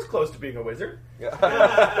 hey, this is close to being a wizard.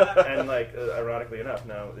 And ironically enough,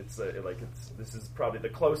 now this is probably the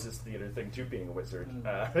closest theater thing to being a wizard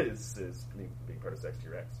is being part of Sex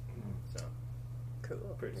T-Rex. So Cool.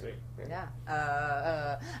 pretty sweet. Yeah.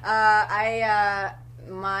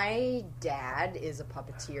 My dad is a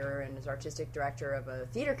puppeteer and is artistic director of a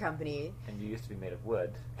theater company, And you used to be made of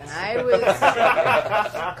wood. and I was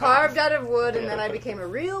carved out of wood, and then I became a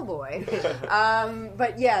real boy.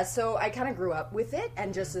 But yeah, so I kind of grew up with it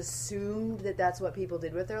and just assumed that that's what people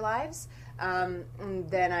did with their lives. And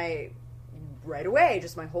then I, right away,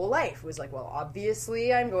 just my whole life was like, well,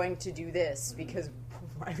 obviously I'm going to do this because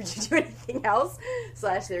why would you do anything else?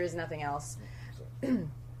 / there is nothing else.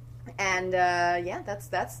 And yeah,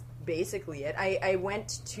 that's basically it. I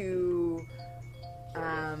went to,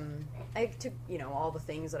 I took all the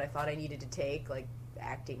things that I thought I needed to take, like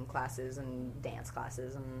acting classes and dance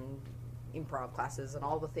classes and improv classes and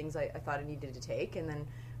all the things I thought I needed to take. And then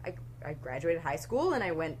I graduated high school and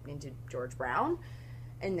I went into George Brown.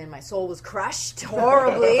 And then my soul was crushed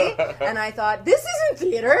horribly, and I thought, this isn't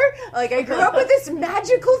theater. Like, I grew up with this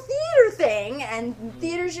magical theater thing, and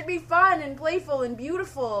theater should be fun and playful and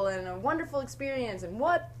beautiful and a wonderful experience, and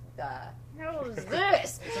what the hell is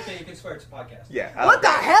this? It's okay, you can swear it's a podcast. Yeah. What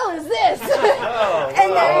the hell is this? Oh,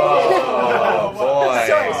 And then, Oh, boy.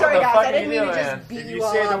 sorry What the guys, fuck I didn't are you mean to doing? just beat If you you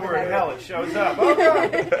all say up. the and word I- hell, it shows up. Oh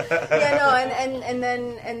god. Yeah, no, and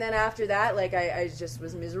then after that, like I just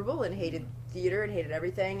was miserable and hated theater and hated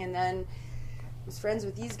everything, and then was friends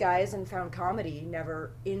with these guys and found comedy.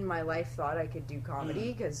 Never in my life thought I could do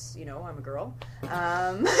comedy because I'm a girl.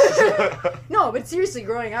 No, but seriously,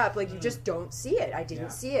 growing up, like you just don't see it. I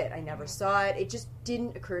didn't see it. I never saw it. It just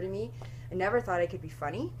didn't occur to me. I never thought I could be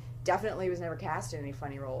funny. Definitely was never cast in any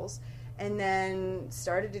funny roles. And then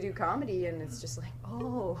started to do comedy, and it's just like,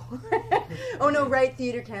 oh no, right?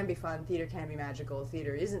 Theater can be fun. Theater can be magical.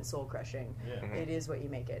 Theater isn't soul crushing. Yeah. It is what you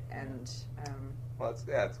make it. And Well, it's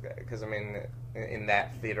good because I mean, in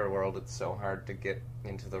that theater world, it's so hard to get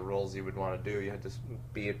into the roles you would want to do. You had to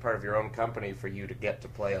be a part of your own company for you to get to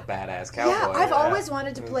play a badass cowboy. yeah, I've always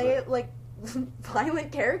wanted to play like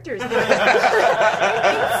violent characters.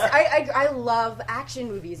 I love action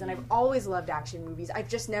movies, and I've always loved action movies. I've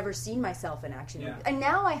just never seen myself in action movies, and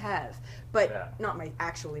now I have, but not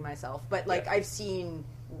actually myself. But like I've seen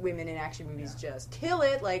women in action movies just kill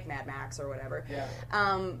it, like Mad Max or whatever. Yeah.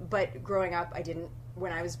 But growing up, I didn't.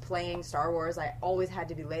 When I was playing Star Wars, I always had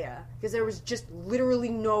to be Leia because there was just literally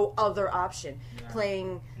no other option. Yeah.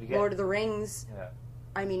 Playing You get- Lord of the Rings, Yeah.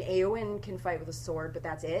 I mean, Eowyn can fight with a sword, but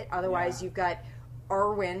that's it. Otherwise, Yeah. you've got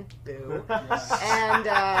Arwen, boo,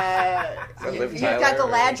 Yeah. and Liv you've got Tyler or-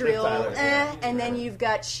 Galadriel, Liv Tyler, and then you've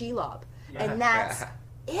got Shelob, Yeah. and that's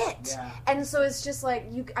Yeah. it. Yeah. And so it's just like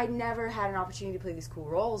I never had an opportunity to play these cool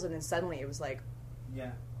roles, and then suddenly it was like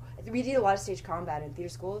Yeah. we did a lot of stage combat in theater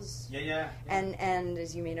schools, Yeah. and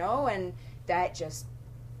as you may know, and that just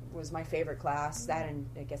was my favorite class. That and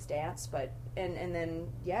I guess dance, but and then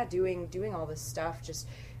doing all this stuff. Just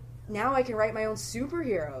now I can write my own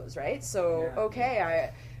superheroes, right? So Yeah.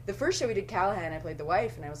 okay, the first show we did Callahan, I played the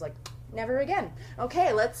wife, and I was like, never again.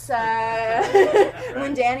 Okay, let's.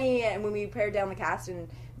 When we pared down the cast and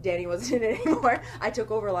Danny wasn't in it anymore, I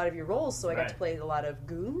took over a lot of your roles, so I got to Right. play a lot of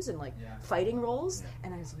goons and like Yeah. fighting roles,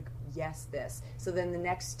 and I was like, yes, this. So then the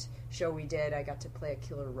next show we did, I got to play a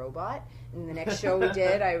killer robot, and the next show we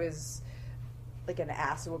did, I was like an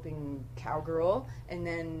ass-whooping cowgirl, and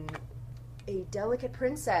then a delicate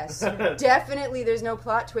princess. Definitely, there's no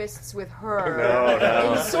plot twists with her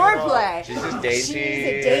No. in swordplay. She's just dainty. She's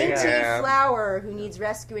a dainty Yeah. flower who needs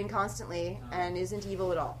rescuing constantly and isn't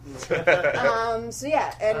evil at all. So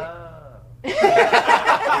yeah, and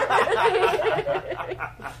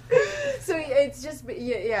so it's just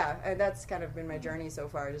yeah, and that's kind of been my journey so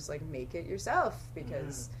far. Just like make it yourself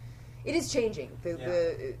because it is changing.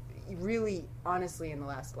 The really honestly in the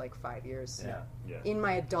last like 5 years Yeah. Yeah. in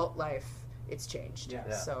my adult life, it's changed. Yeah.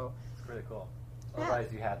 Yeah. So It's really cool. Yeah.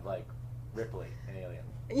 Otherwise, you had like Ripley in Alien.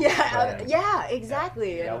 yeah, yeah,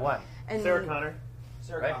 exactly. Yeah, And- one. And Sarah Connor.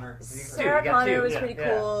 Sarah Right. Connor. Sarah You got Connor two. was Yeah. pretty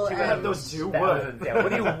Yeah. cool. You gotta have and- those two. That What? was- yeah, what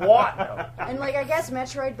do you want? No. And like I guess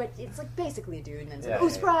Metroid, but it's like basically a dude, and then it's like, Yeah, oh,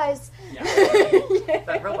 yeah, surprise!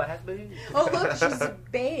 That robot has boobs. Oh look, she's a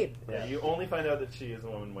babe. Yeah. You only find out that she is a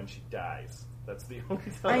woman when she dies. That's the only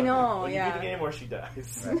time. I know, When yeah. you beat the game or she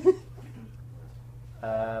dies.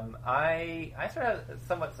 I sort of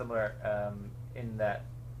somewhat similar in that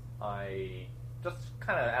I just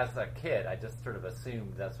kind of as a kid I just sort of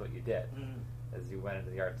assumed that's what you did as you went into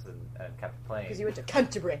the arts and kept playing. Because you went to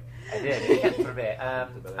Canterbury. I did.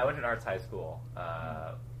 I went to an arts high school,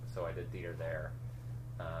 so I did theater there,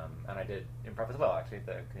 and I did improv as well. Actually,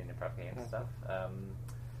 the Canadian Improv Games and stuff.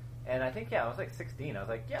 And I think I was like 16. I was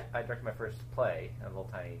like, I directed my first play at a little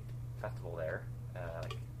tiny festival there,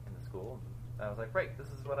 like in the school. And I was like, great, this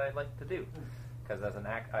is what I'd like to do. Because as an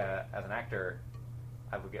actor,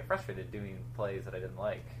 I would get frustrated doing plays that I didn't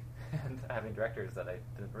like. And having directors that I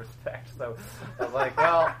didn't respect. So I was like,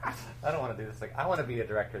 well, I don't want to do this. Like, I want to be a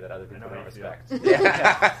director that other people I know don't how you respect. feel.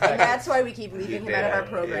 Yeah. And that's why we keep leaving him out of our You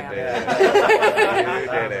program. did.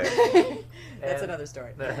 You did it. That's And- another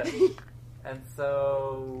story. And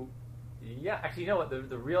so, yeah, actually, you know what?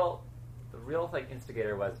 The real like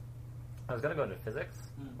instigator was I was going to go into physics.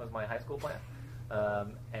 Was my high school plan.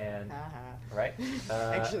 And Uh-huh. right.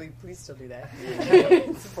 Actually, please still do that.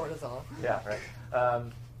 Support us all. Yeah, right.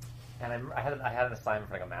 And I had an assignment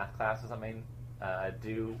for like a math class or something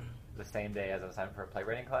due the same day as an assignment for a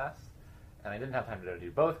playwriting class, and I didn't have time to do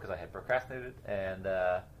both because I had procrastinated. And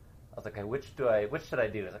I was like, okay, which should I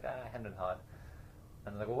do? I was like, hand and hod.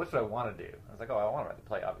 And I was like, well, what should I want to do? I was like, oh, I want to write the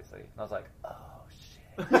play, obviously. And I was like, oh shit.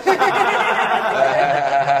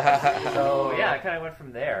 So yeah, I kind of went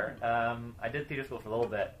from there. I did theater school for a little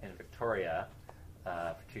bit in Victoria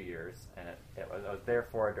for 2 years, and I was there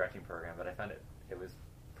for a directing program, but I found it was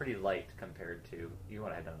pretty light compared to even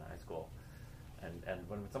what I had done in high school. And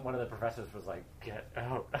when one of the professors was like, "Get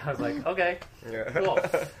out," I was like, "Okay, Yeah. cool."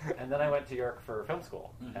 And then I went to York for film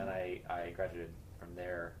school, and I graduated from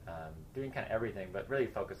there, doing kind of everything, but really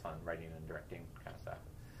focused on writing and directing kind of stuff.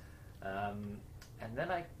 And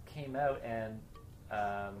then I came out and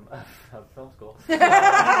of film school.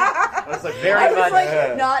 I was like very I was much.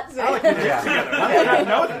 like, not saying.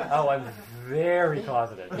 Yeah. Oh, I'm very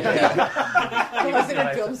closeted. Closeted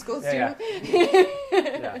Yeah. film school Yeah, student.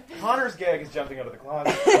 Yeah. Connor's gag is jumping out of the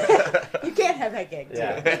closet. You can't have that gig, too.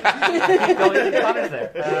 Yeah. Going Connor's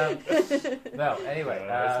there. No, anyway.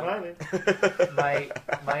 Smiling.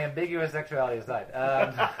 My ambiguous sexuality aside,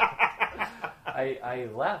 I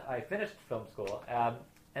left. I finished film school,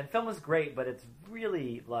 and film is great, but it's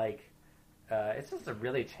really like it's just a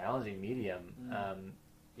really challenging medium, and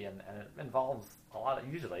it involves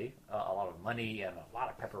usually a lot of money and a lot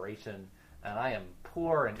of preparation. And I am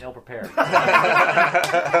poor and ill prepared.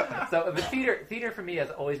 So, but theater for me has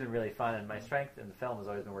always been really fun, and my strength in the film has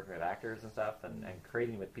always been working with actors and stuff, and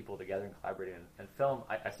creating with people together and collaborating. And film,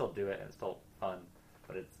 I still do it, and it's still fun.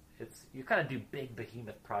 but it's you kind of do big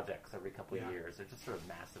behemoth projects every couple of Yeah. years. They're just sort of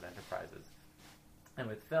massive enterprises. And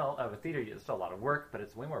with theater, it's still a lot of work, but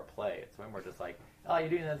it's way more play. It's way more just like, oh, you're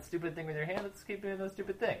doing that stupid thing with your hand. Let's keep doing that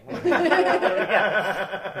stupid thing.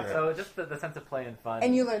 Yeah. So just the sense of play and fun.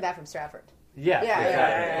 And you learned that from Stratford. Yes,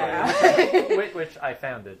 Yeah, exactly. Which I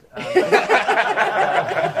founded.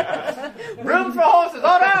 Room for horses,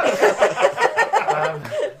 all out.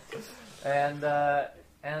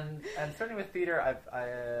 And starting with theater,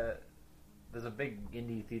 there's a big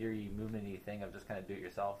indie theater-y, movement-y thing of just kind of do it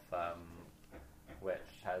yourself, which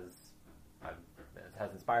has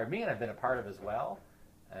inspired me, and I've been a part of as well.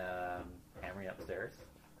 Hammering upstairs.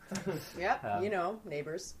 Yep,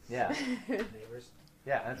 neighbors. Yeah. Neighbors.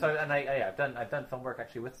 Yeah, and so I've done film work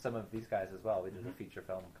actually with some of these guys as well. We did a feature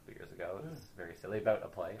film a couple years ago. It was very silly about a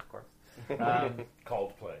play, of course.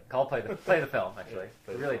 Called play. Play the film actually.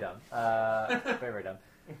 Really dumb. Very very dumb.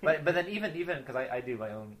 But then even because I do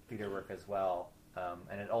my own theater work as well,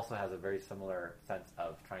 and it also has a very similar sense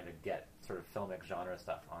of trying to get sort of filmic genre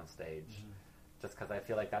stuff on stage. Just because I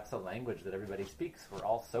feel like that's the language that everybody speaks. We're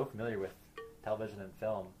all so familiar with television and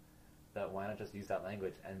film that why not just use that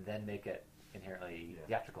language and then make it inherently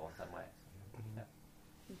theatrical in some way. Yeah.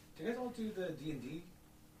 Do you guys all do the D&D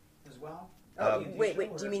as well? Wait,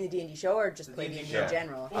 do you mean the D&D show or just The play D&D D&D show. in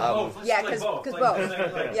general? Both. Let's Yeah, play because both.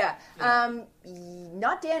 both. Yeah.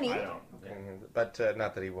 Not Danny. I don't. But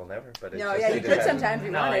not that he will never. But No, it's yeah, just, you it could depends. sometimes if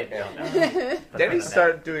you No, wanted. no. Denny's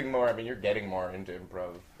started doing more. I mean, you're getting more into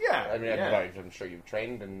improv. Yeah, I mean, yeah. I'm sure you've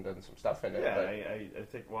trained and done some stuff in it. Yeah, but I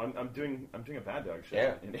think. Well, I'm doing a Bad Dog show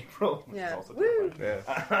Yeah. in April. Which Yeah. Is also Woo.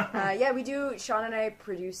 terrifying. Yeah, we do. Sean and I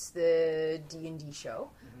produce the D&D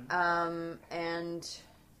show, and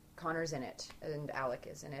Connor's in it, and Alec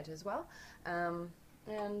is in it as well.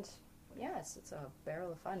 And yes, it's a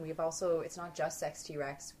barrel of fun. We've also, it's not just Sex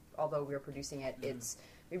T-Rex, although we're producing it.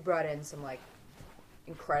 We brought in some like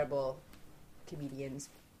incredible comedians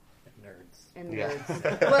Nerds. and Yeah.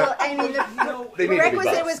 nerds. Well, I mean, the They need to be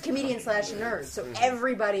prerequisite buffs. was comedian / nerd, so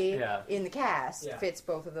everybody Yeah. in the cast Yeah. fits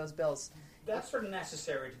both of those bills. That's sort of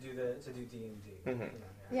necessary to do D&D. Mhm.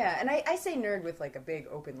 Yeah, and I say nerd with like a big,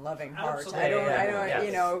 open, loving heart. Absolutely. I don't,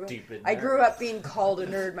 Yeah. Stupid I grew nerds. up being called a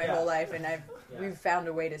nerd my Yeah. whole life, and Yeah. we've found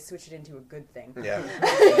a way to switch it into a good thing. yeah.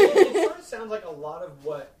 It sort of sounds like a lot of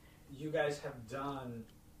what you guys have done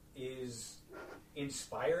is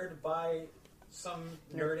inspired by some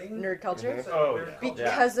nerding. Nerd culture. So Oh, nerd yeah. culture.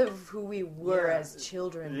 Because of who we were Yeah. as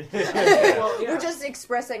children. Well, yeah. We're just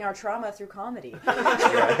expressing our trauma through comedy.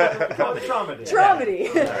 Trauma.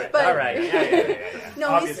 Traumedy. But All right. Yeah.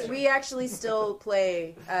 no, Obviously. we actually still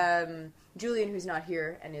play. Julian, who's not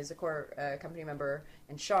here and is a core company member,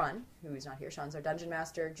 and Sean, who is not here. Sean's our dungeon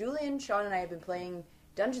master. Julian, Sean, and I have been playing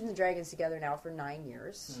Dungeons and Dragons together now for 9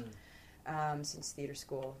 years, since theater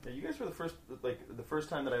school. Yeah, you guys were the first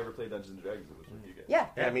time that I ever played Dungeons and Dragons. It was with you guys. Yeah,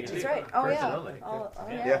 Yeah, me that's too. right. Oh First yeah. and only. Oh,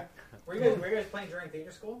 Yeah. yeah. Were you guys playing during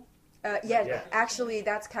theater school? Yeah, Yeah. actually,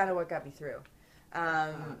 that's kind of what got me through.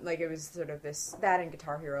 Like it was sort of that and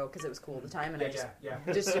Guitar Hero because it was cool at the time, and I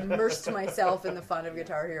just immersed myself in the fun of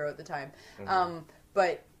Guitar Hero at the time.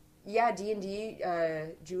 But yeah, D&D,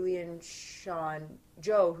 Julian, Sean,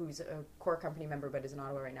 Joe, who's a core company member but is in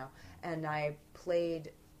Ottawa right now, and I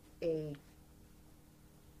played a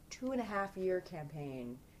 2.5-year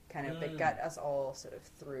campaign kind of that got us all sort of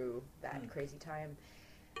through that crazy time.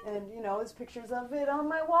 And, there's pictures of it on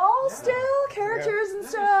my wall still, characters and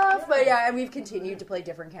stuff. But yeah, and we've continued to play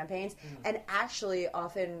different campaigns. And actually,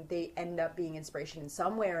 often they end up being inspiration in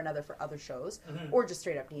some way or another for other shows. Or just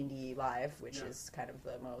straight up D&D Live, which is kind of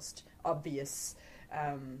the most obvious,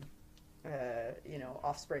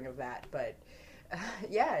 offspring of that. But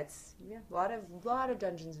it's a lot of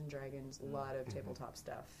Dungeons and Dragons, a lot of tabletop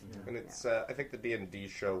stuff. And it's I think the D&D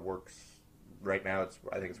show works right now.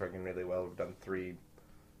 I think it's working really well. We've done 3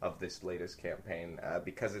 of this latest campaign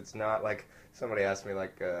because it's not like somebody asked me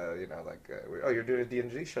oh, you're doing a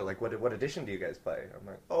D&D show, like what edition do you guys play? I'm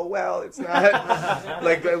like, oh well, it's not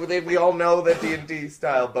like we all know the D&D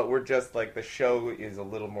style, but we're just like the show is a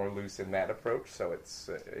little more loose in that approach, so it's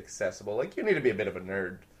accessible. Like you need to be a bit of a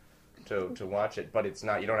nerd to watch it, but it's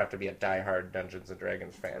not. You don't have to be a diehard Dungeons and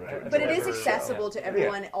Dragons fan. to But enjoy it is the show. accessible to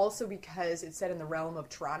everyone, also because it's set in the realm of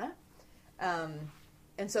Toronto. And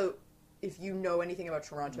so, if you know anything about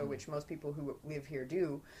Toronto, which most people who live here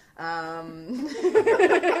do,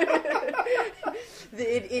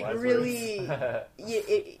 it really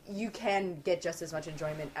you can get just as much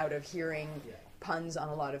enjoyment out of hearing puns on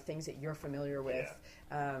a lot of things that you're familiar with,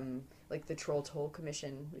 like the Troll Toll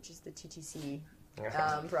Commission, which is the TTC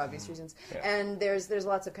for obvious reasons. Yeah. And there's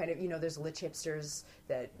lots of kind of, there's lich hipsters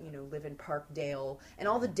that, live in Parkdale. And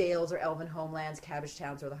all the Dales are elven homelands, cabbage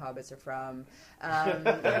towns where the hobbits are from.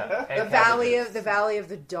 The Valley of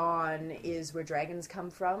the Dawn is where dragons come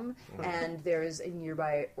from. And there's a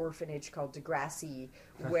nearby orphanage called Degrassi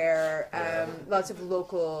where lots of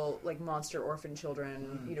local, like, monster orphan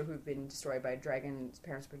children, who've been destroyed by dragons,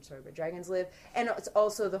 parents have been destroyed by dragons live. And it's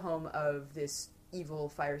also the home of this evil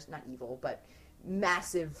fires, not evil, but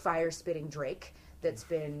massive fire-spitting drake that's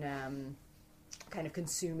been kind of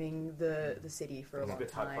consuming the city for a long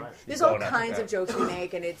time. There's all kinds of jokes we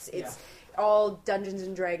make, and it's all Dungeons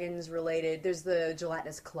and Dragons related. There's the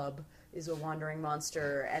Gelatinous Club is a wandering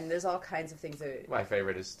monster, and there's all kinds of things that... My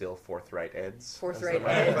favorite is still Forthright Eds. Forthright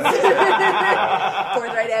Eds.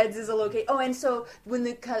 Forthright Eds is a location. Oh, and so when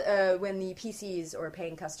the PCs or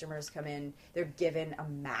paying customers come in, they're given a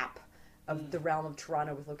map of the realm of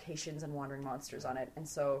Toronto with locations and wandering monsters on it. And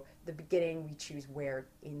so the beginning, we choose where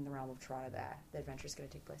in the realm of Toronto the adventure is going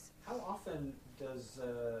to take place. How often does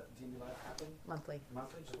D&D Live happen? Monthly.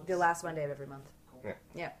 Monthly? Just The last Monday of every month. Cool.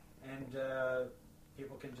 Yeah. And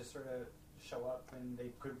people can just sort of show up and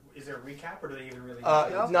they could... Is there a recap, or do they even really...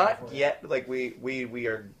 Not yet. Like, we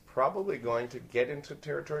are probably going to get into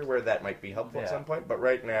territory where that might be helpful at some point, but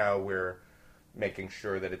right now we're making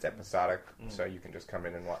sure that it's episodic, so you can just come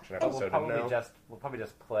in and watch an episode and know. We'll probably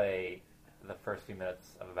just play the first few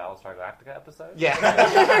minutes of a Battlestar Galactica episode. Yeah.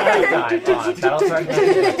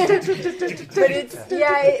 But it's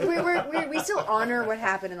we still honor what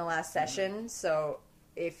happened in the last session. So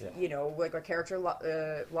if like our character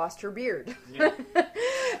lost her beard,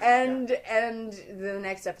 and the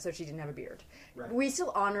next episode she didn't have a beard, we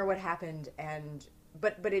still honor what happened,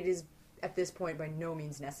 but it is at this point by no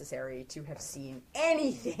means necessary to have seen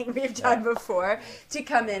anything we've done before to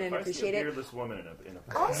come in and appreciate it. Beardless woman in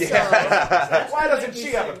a Also, why doesn't she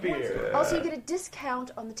have a beard? Also, you get a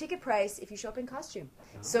discount on the ticket price if you show up in costume.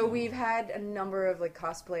 So we've had a number of like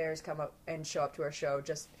cosplayers come up and show up to our show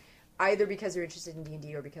just either because they're interested in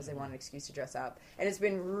D&D or because they want an excuse to dress up. And it's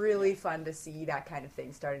been really fun to see that kind of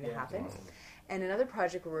thing starting to happen. Awesome. And another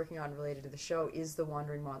project we're working on related to the show is the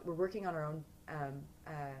Wandering Monster. We're working on our own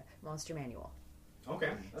monster manual.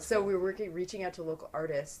 Okay. So we're reaching out to local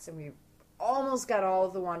artists, and we almost got all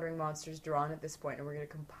of the Wandering Monsters drawn at this point, and we're going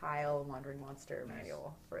to compile a Wandering Monster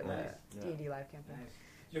manual for the D&D Live campaign. Nice.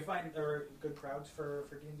 Do you find there are good crowds for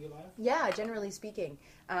D&D Live? Yeah, generally speaking.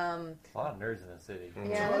 A lot of nerds in the city.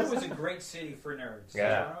 Yeah, Toronto is a great city for nerds.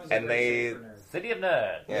 Yeah. Toronto is a And great they- city for nerds. City of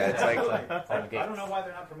Nerds. Yeah, it's like I don't know why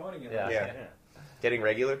they're not promoting it. Yeah. getting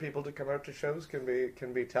regular people to come out to shows can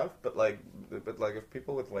be tough, but if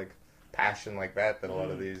people with like passion like that a lot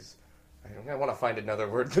of these, I want to find another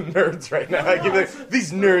word than nerds right now.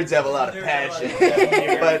 These nerds have a lot of passion,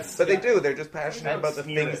 but they do. They're just passionate about the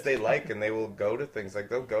things they like, and they will go to things like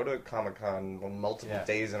they'll go to Comic-Con multiple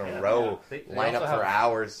days in a row, They line up also for have-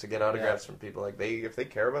 hours to get autographs from people. Like if they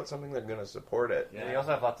care about something, they're going to support it. Yeah. They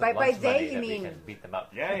also have lots of By lunch they, money you that mean- we can beat them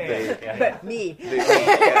up. Yeah. But me.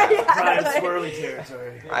 Prime swirly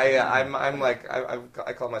territory.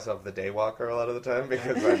 I call myself the daywalker a lot of the time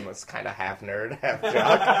because I'm kind of half nerd, half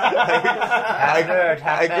jock.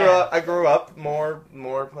 I grew up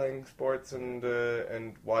more playing sports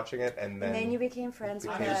and watching it, and then you became friends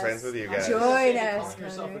with became us. friends with you guys. Join Calling us,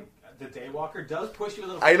 yourself Connor. the Daywalker does push you a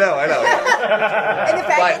little. I know. And the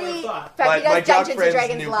fact that he my does jock Dungeons and friend's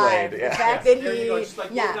Dragons new live. blade, The yeah. fact that There you go, he, just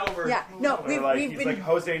like moving over. No, Or we've he's been, like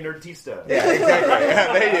Jose Nerdtista. Yeah, exactly.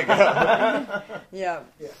 Yeah, there you go. yeah.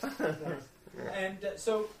 And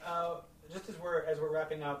so, just as we're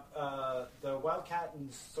wrapping up, the Wildcat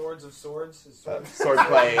and Swords of Swords. Is Swords Swordplay.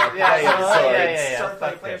 Play of swords.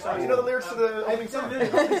 Swordplay, play of swords. You know the lyrics to the I opening song? did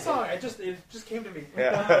the opening song. It just came to me.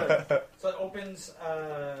 Yeah. So it opens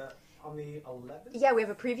on the 11th. Yeah, we have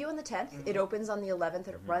a preview on the 10th. It opens on the 11th.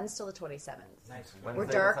 It runs till the 27th. Nice. We're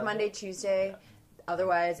Wednesday, dark Sunday? Monday, Tuesday.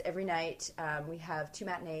 Otherwise, every night we have 2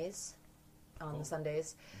 matinees on the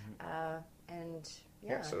Sundays, and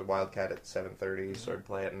Yeah, so the Wildcat at 7:30,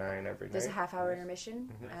 Swordplay at 9 every there's a night. half-hour intermission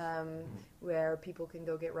where people can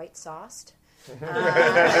go get right sauced. And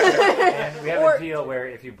we have Or- a deal where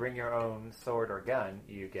if you bring your own sword or gun,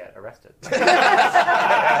 you get arrested. Just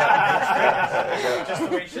the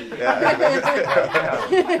way it should be. Yeah.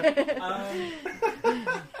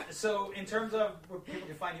 So, in terms of where people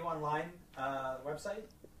can find you online, website?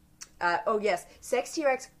 Oh yes,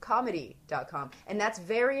 sextrxcomedy.com, and that's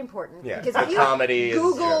very important Yeah, because the if you comedy is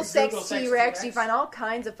Google your- sex Google sex T-Rex, T-Rex. you find all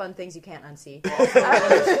kinds of fun things you can't unsee.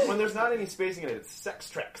 When there's not any spacing in it, it's sex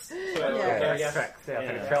treks. So, Yeah. okay, yes. Tracks, yeah,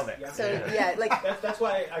 Yeah. trail mix. Yeah. So yeah, like That's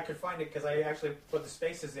why I could find it, because I actually put the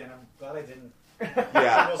spaces in. I'm glad I didn't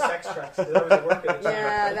Yeah. Little sex tracks. That was working.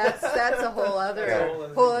 Yeah, that's a whole other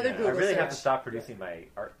Yeah. whole other Yeah. Google I really search. have to stop producing my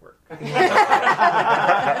artwork.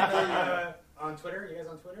 On Twitter, you guys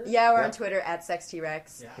on Twitter? Yeah, we're Yeah. on Twitter at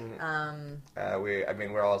SexTrex. Yeah.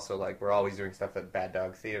 We're also we're always doing stuff at Bad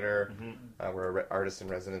Dog Theater. Mm-hmm. We're artist in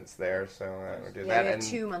residence there, so we're doing Yeah, that. we have And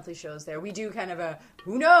 2 monthly shows there. We do kind of a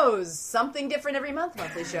who knows something different every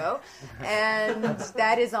monthly show, and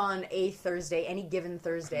that is on a Thursday, any given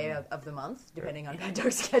Thursday of the month, depending on Bad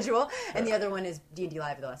Dog's schedule. And the other one is D&D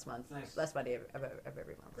Live the last Monday of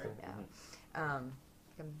every month. Great. Yeah.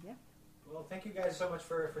 Yeah. Well, thank you guys so much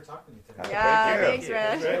for talking to me today. Yeah, thank you.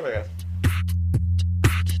 thanks, man. Great.